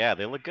 yeah,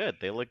 they look good.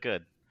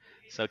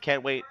 So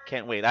can't wait.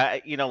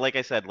 Like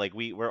I said, like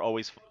we're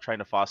always trying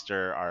to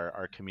foster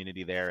our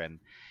community there, and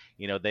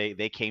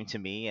they came to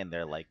me and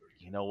they're like,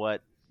 you know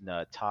what,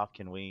 no, Top,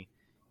 can we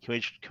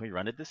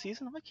run it this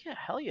season? I'm like, yeah,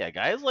 hell yeah,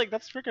 guys, like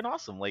that's freaking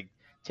awesome. Like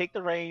take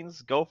the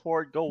reins, go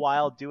for it, go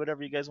wild, do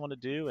whatever you guys want to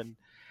do,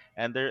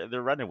 and they're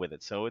running with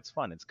it. So it's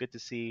fun. It's good to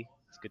see.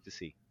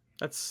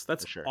 That's For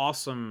sure.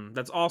 awesome.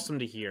 That's awesome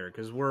to hear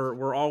because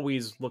we're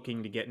always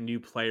looking to get new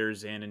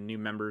players in and new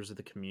members of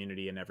the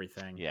community and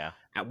everything. Yeah,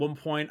 At one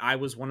point, I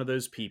was one of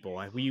those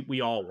people.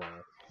 We all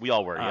were. we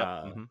all were. Yep.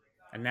 Uh,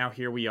 And now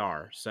here we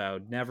are. So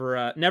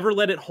never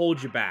let it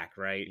hold you back,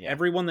 right? Yeah.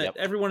 Everyone Yep.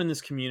 in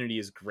this community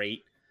is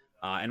great,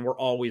 and we're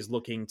always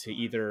looking to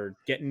either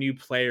get new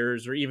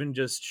players or even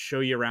just show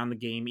you around the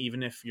game,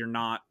 even if you're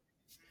not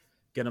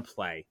gonna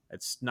play.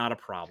 It's not a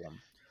problem.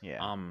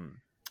 Yeah.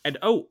 And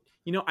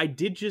I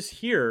did just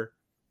hear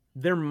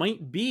there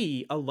might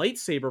be a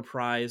lightsaber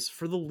prize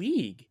for the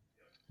league.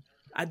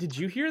 Did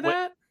you hear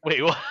that?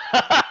 Wait, what?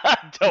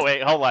 No,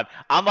 wait, hold on.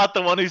 I'm not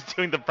the one who's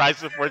doing the prize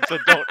support, so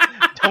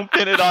don't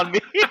pin it on me.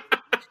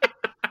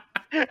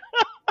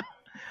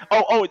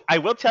 Oh, I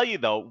will tell you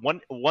though,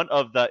 one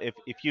of the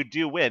if you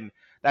do win,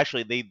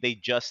 actually they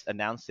just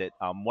announced it.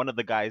 One of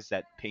the guys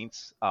that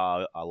paints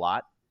a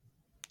lot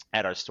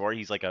at our store,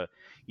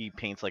 he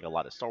paints like a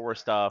lot of Star Wars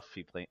stuff.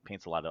 He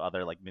paints a lot of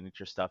other like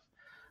miniature stuff.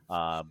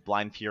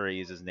 Blind Fury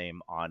is his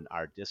name on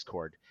our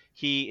Discord.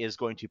 He is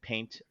going to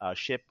paint a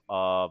ship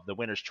of the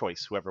winner's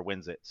choice, whoever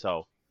wins it.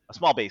 So a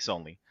small base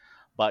only,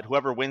 but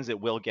whoever wins it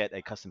will get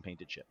a custom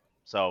painted ship.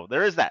 So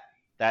there is that.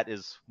 That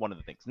is one of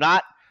the things.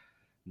 Not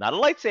a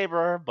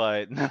lightsaber,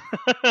 but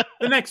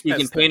The next You best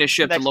can thing. paint a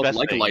ship to Next look best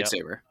like a thing, yep.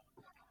 lightsaber.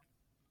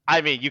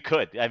 I mean, you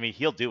could. I mean,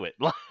 he'll do it.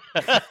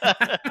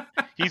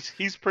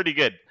 He's pretty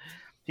good.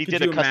 He Could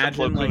did a you custom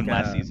Plo imagine, Koon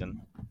like, last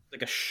season.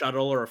 like a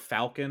shuttle or a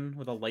falcon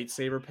with a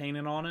lightsaber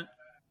painted on it.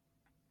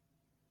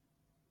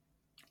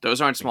 Those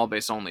aren't small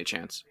base only,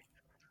 Chance.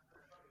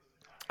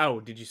 Oh,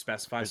 did you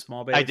specify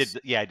small base? I did.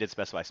 Yeah, I did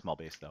specify small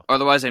base though.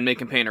 Otherwise, I'd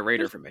make him paint a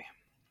raider for me.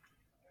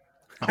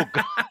 Oh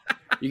god.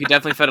 You could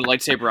definitely fit a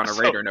lightsaber on a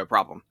So- raider, no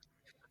problem.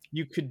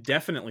 You could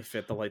definitely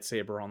fit the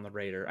lightsaber on the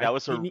Raider. That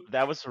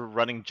was a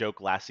running joke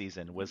last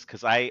season, was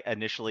because I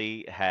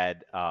initially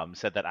had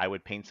said that I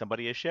would paint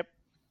somebody a ship,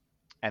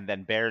 and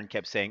then Baron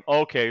kept saying,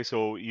 "Okay,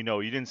 so you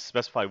didn't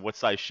specify what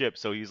size ship,"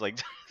 so he's like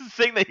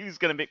saying that he was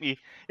gonna make me,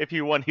 if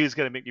he won, he was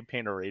gonna make me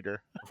paint a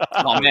Raider.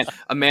 Oh man,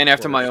 a man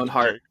after my What a own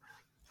heart. jerk.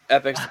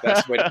 Epic's the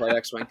best way to play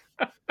X-Wing.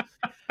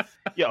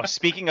 Yo,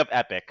 speaking of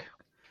Epic,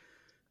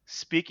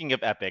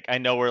 I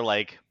know we're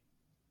like,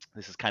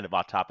 this is kind of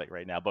off topic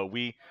right now, but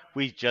we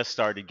just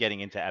started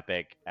getting into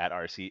Epic at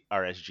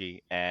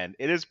RSG, and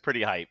it is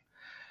pretty hype.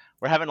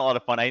 We're having a lot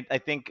of fun. I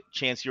think,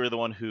 Chance, you were the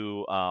one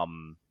who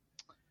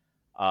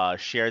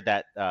shared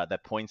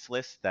that points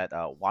list that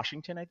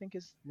Washington, I think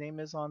his name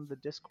is, on the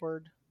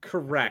Discord.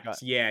 Correct.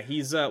 forgot. Yeah,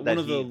 he's one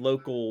of the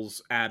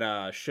locals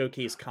at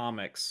Showcase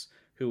Comics,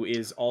 who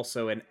is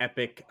also an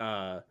Epic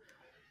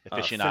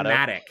Aficionado.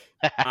 fanatic.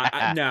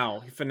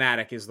 No,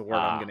 fanatic is the word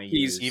I'm going to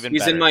use. He's Even in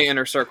better. my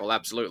inner circle.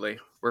 Absolutely,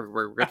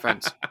 we're good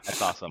friends.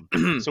 That's awesome.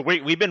 So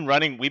we've been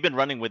running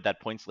with that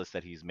points list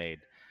that he's made.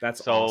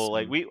 That's So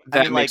awesome. like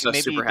That makes us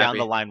maybe super down happy.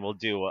 the line we'll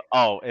do.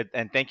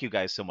 And thank you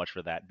guys so much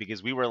for that,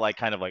 because we were like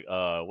kind of like,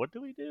 what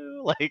do we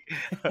do? Like,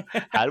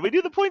 how do we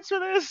do the points for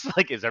this?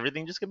 Like, is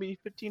everything just gonna be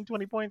 15,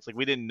 20 points? Like,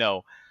 we didn't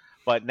know,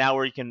 but now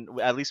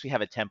at least we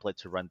have a template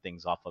to run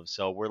things off of.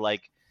 So we're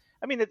like,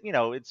 I mean,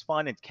 it's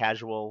fun, it's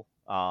casual,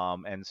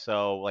 and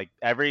so like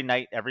every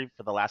night,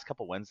 for the last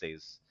couple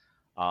Wednesdays,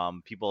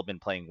 people have been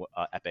playing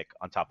Epic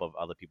on top of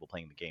other people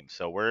playing the game.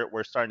 So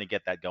we're starting to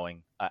get that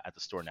going at the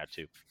store now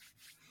too.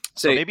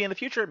 So Say maybe in the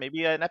future,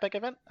 maybe an Epic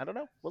event. I don't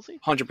know. We'll see.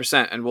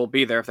 100%, and we'll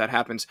be there if that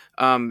happens.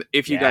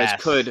 If you guys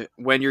Yes. could,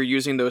 when you're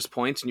using those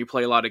points and you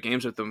play a lot of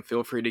games with them,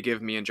 feel free to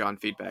give me and John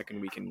feedback, and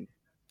we can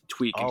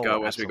tweak and Oh,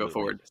 go as we go absolutely.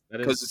 forward.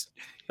 That is Because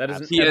that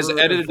is an he has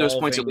edited those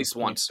ever-evolving points at least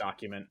points once.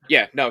 document.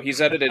 Yeah, no,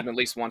 he's edited them at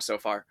least once so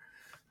far.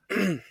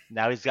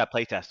 Now he's got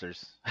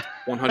playtesters.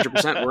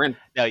 100%, we're in.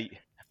 No,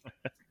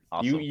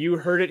 awesome. You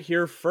heard it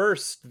here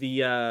first.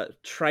 The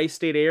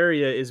tri-state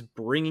area is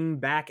bringing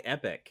back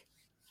Epic.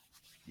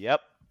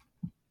 Yep.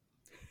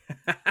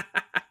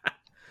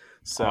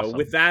 So Awesome.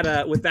 with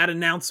that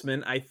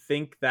announcement, I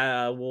think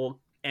that we'll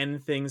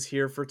end things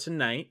here for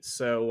tonight.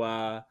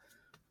 So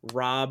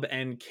Rob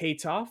and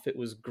Katoff, it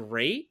was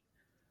great.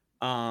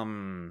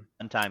 Fun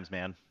times,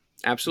 man.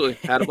 Absolutely.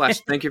 Had a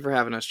blast. Thank you for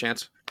having us,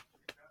 Chance.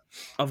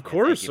 Of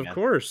course, you, of man.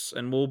 cour's,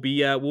 and we'll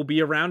be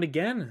around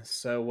again.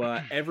 So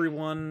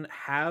everyone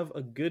have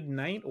a good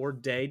night or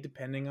day,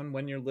 depending on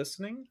when you're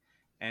listening.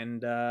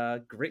 And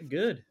grit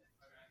good.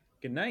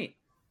 Good night.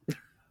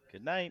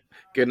 Good night.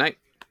 Good night.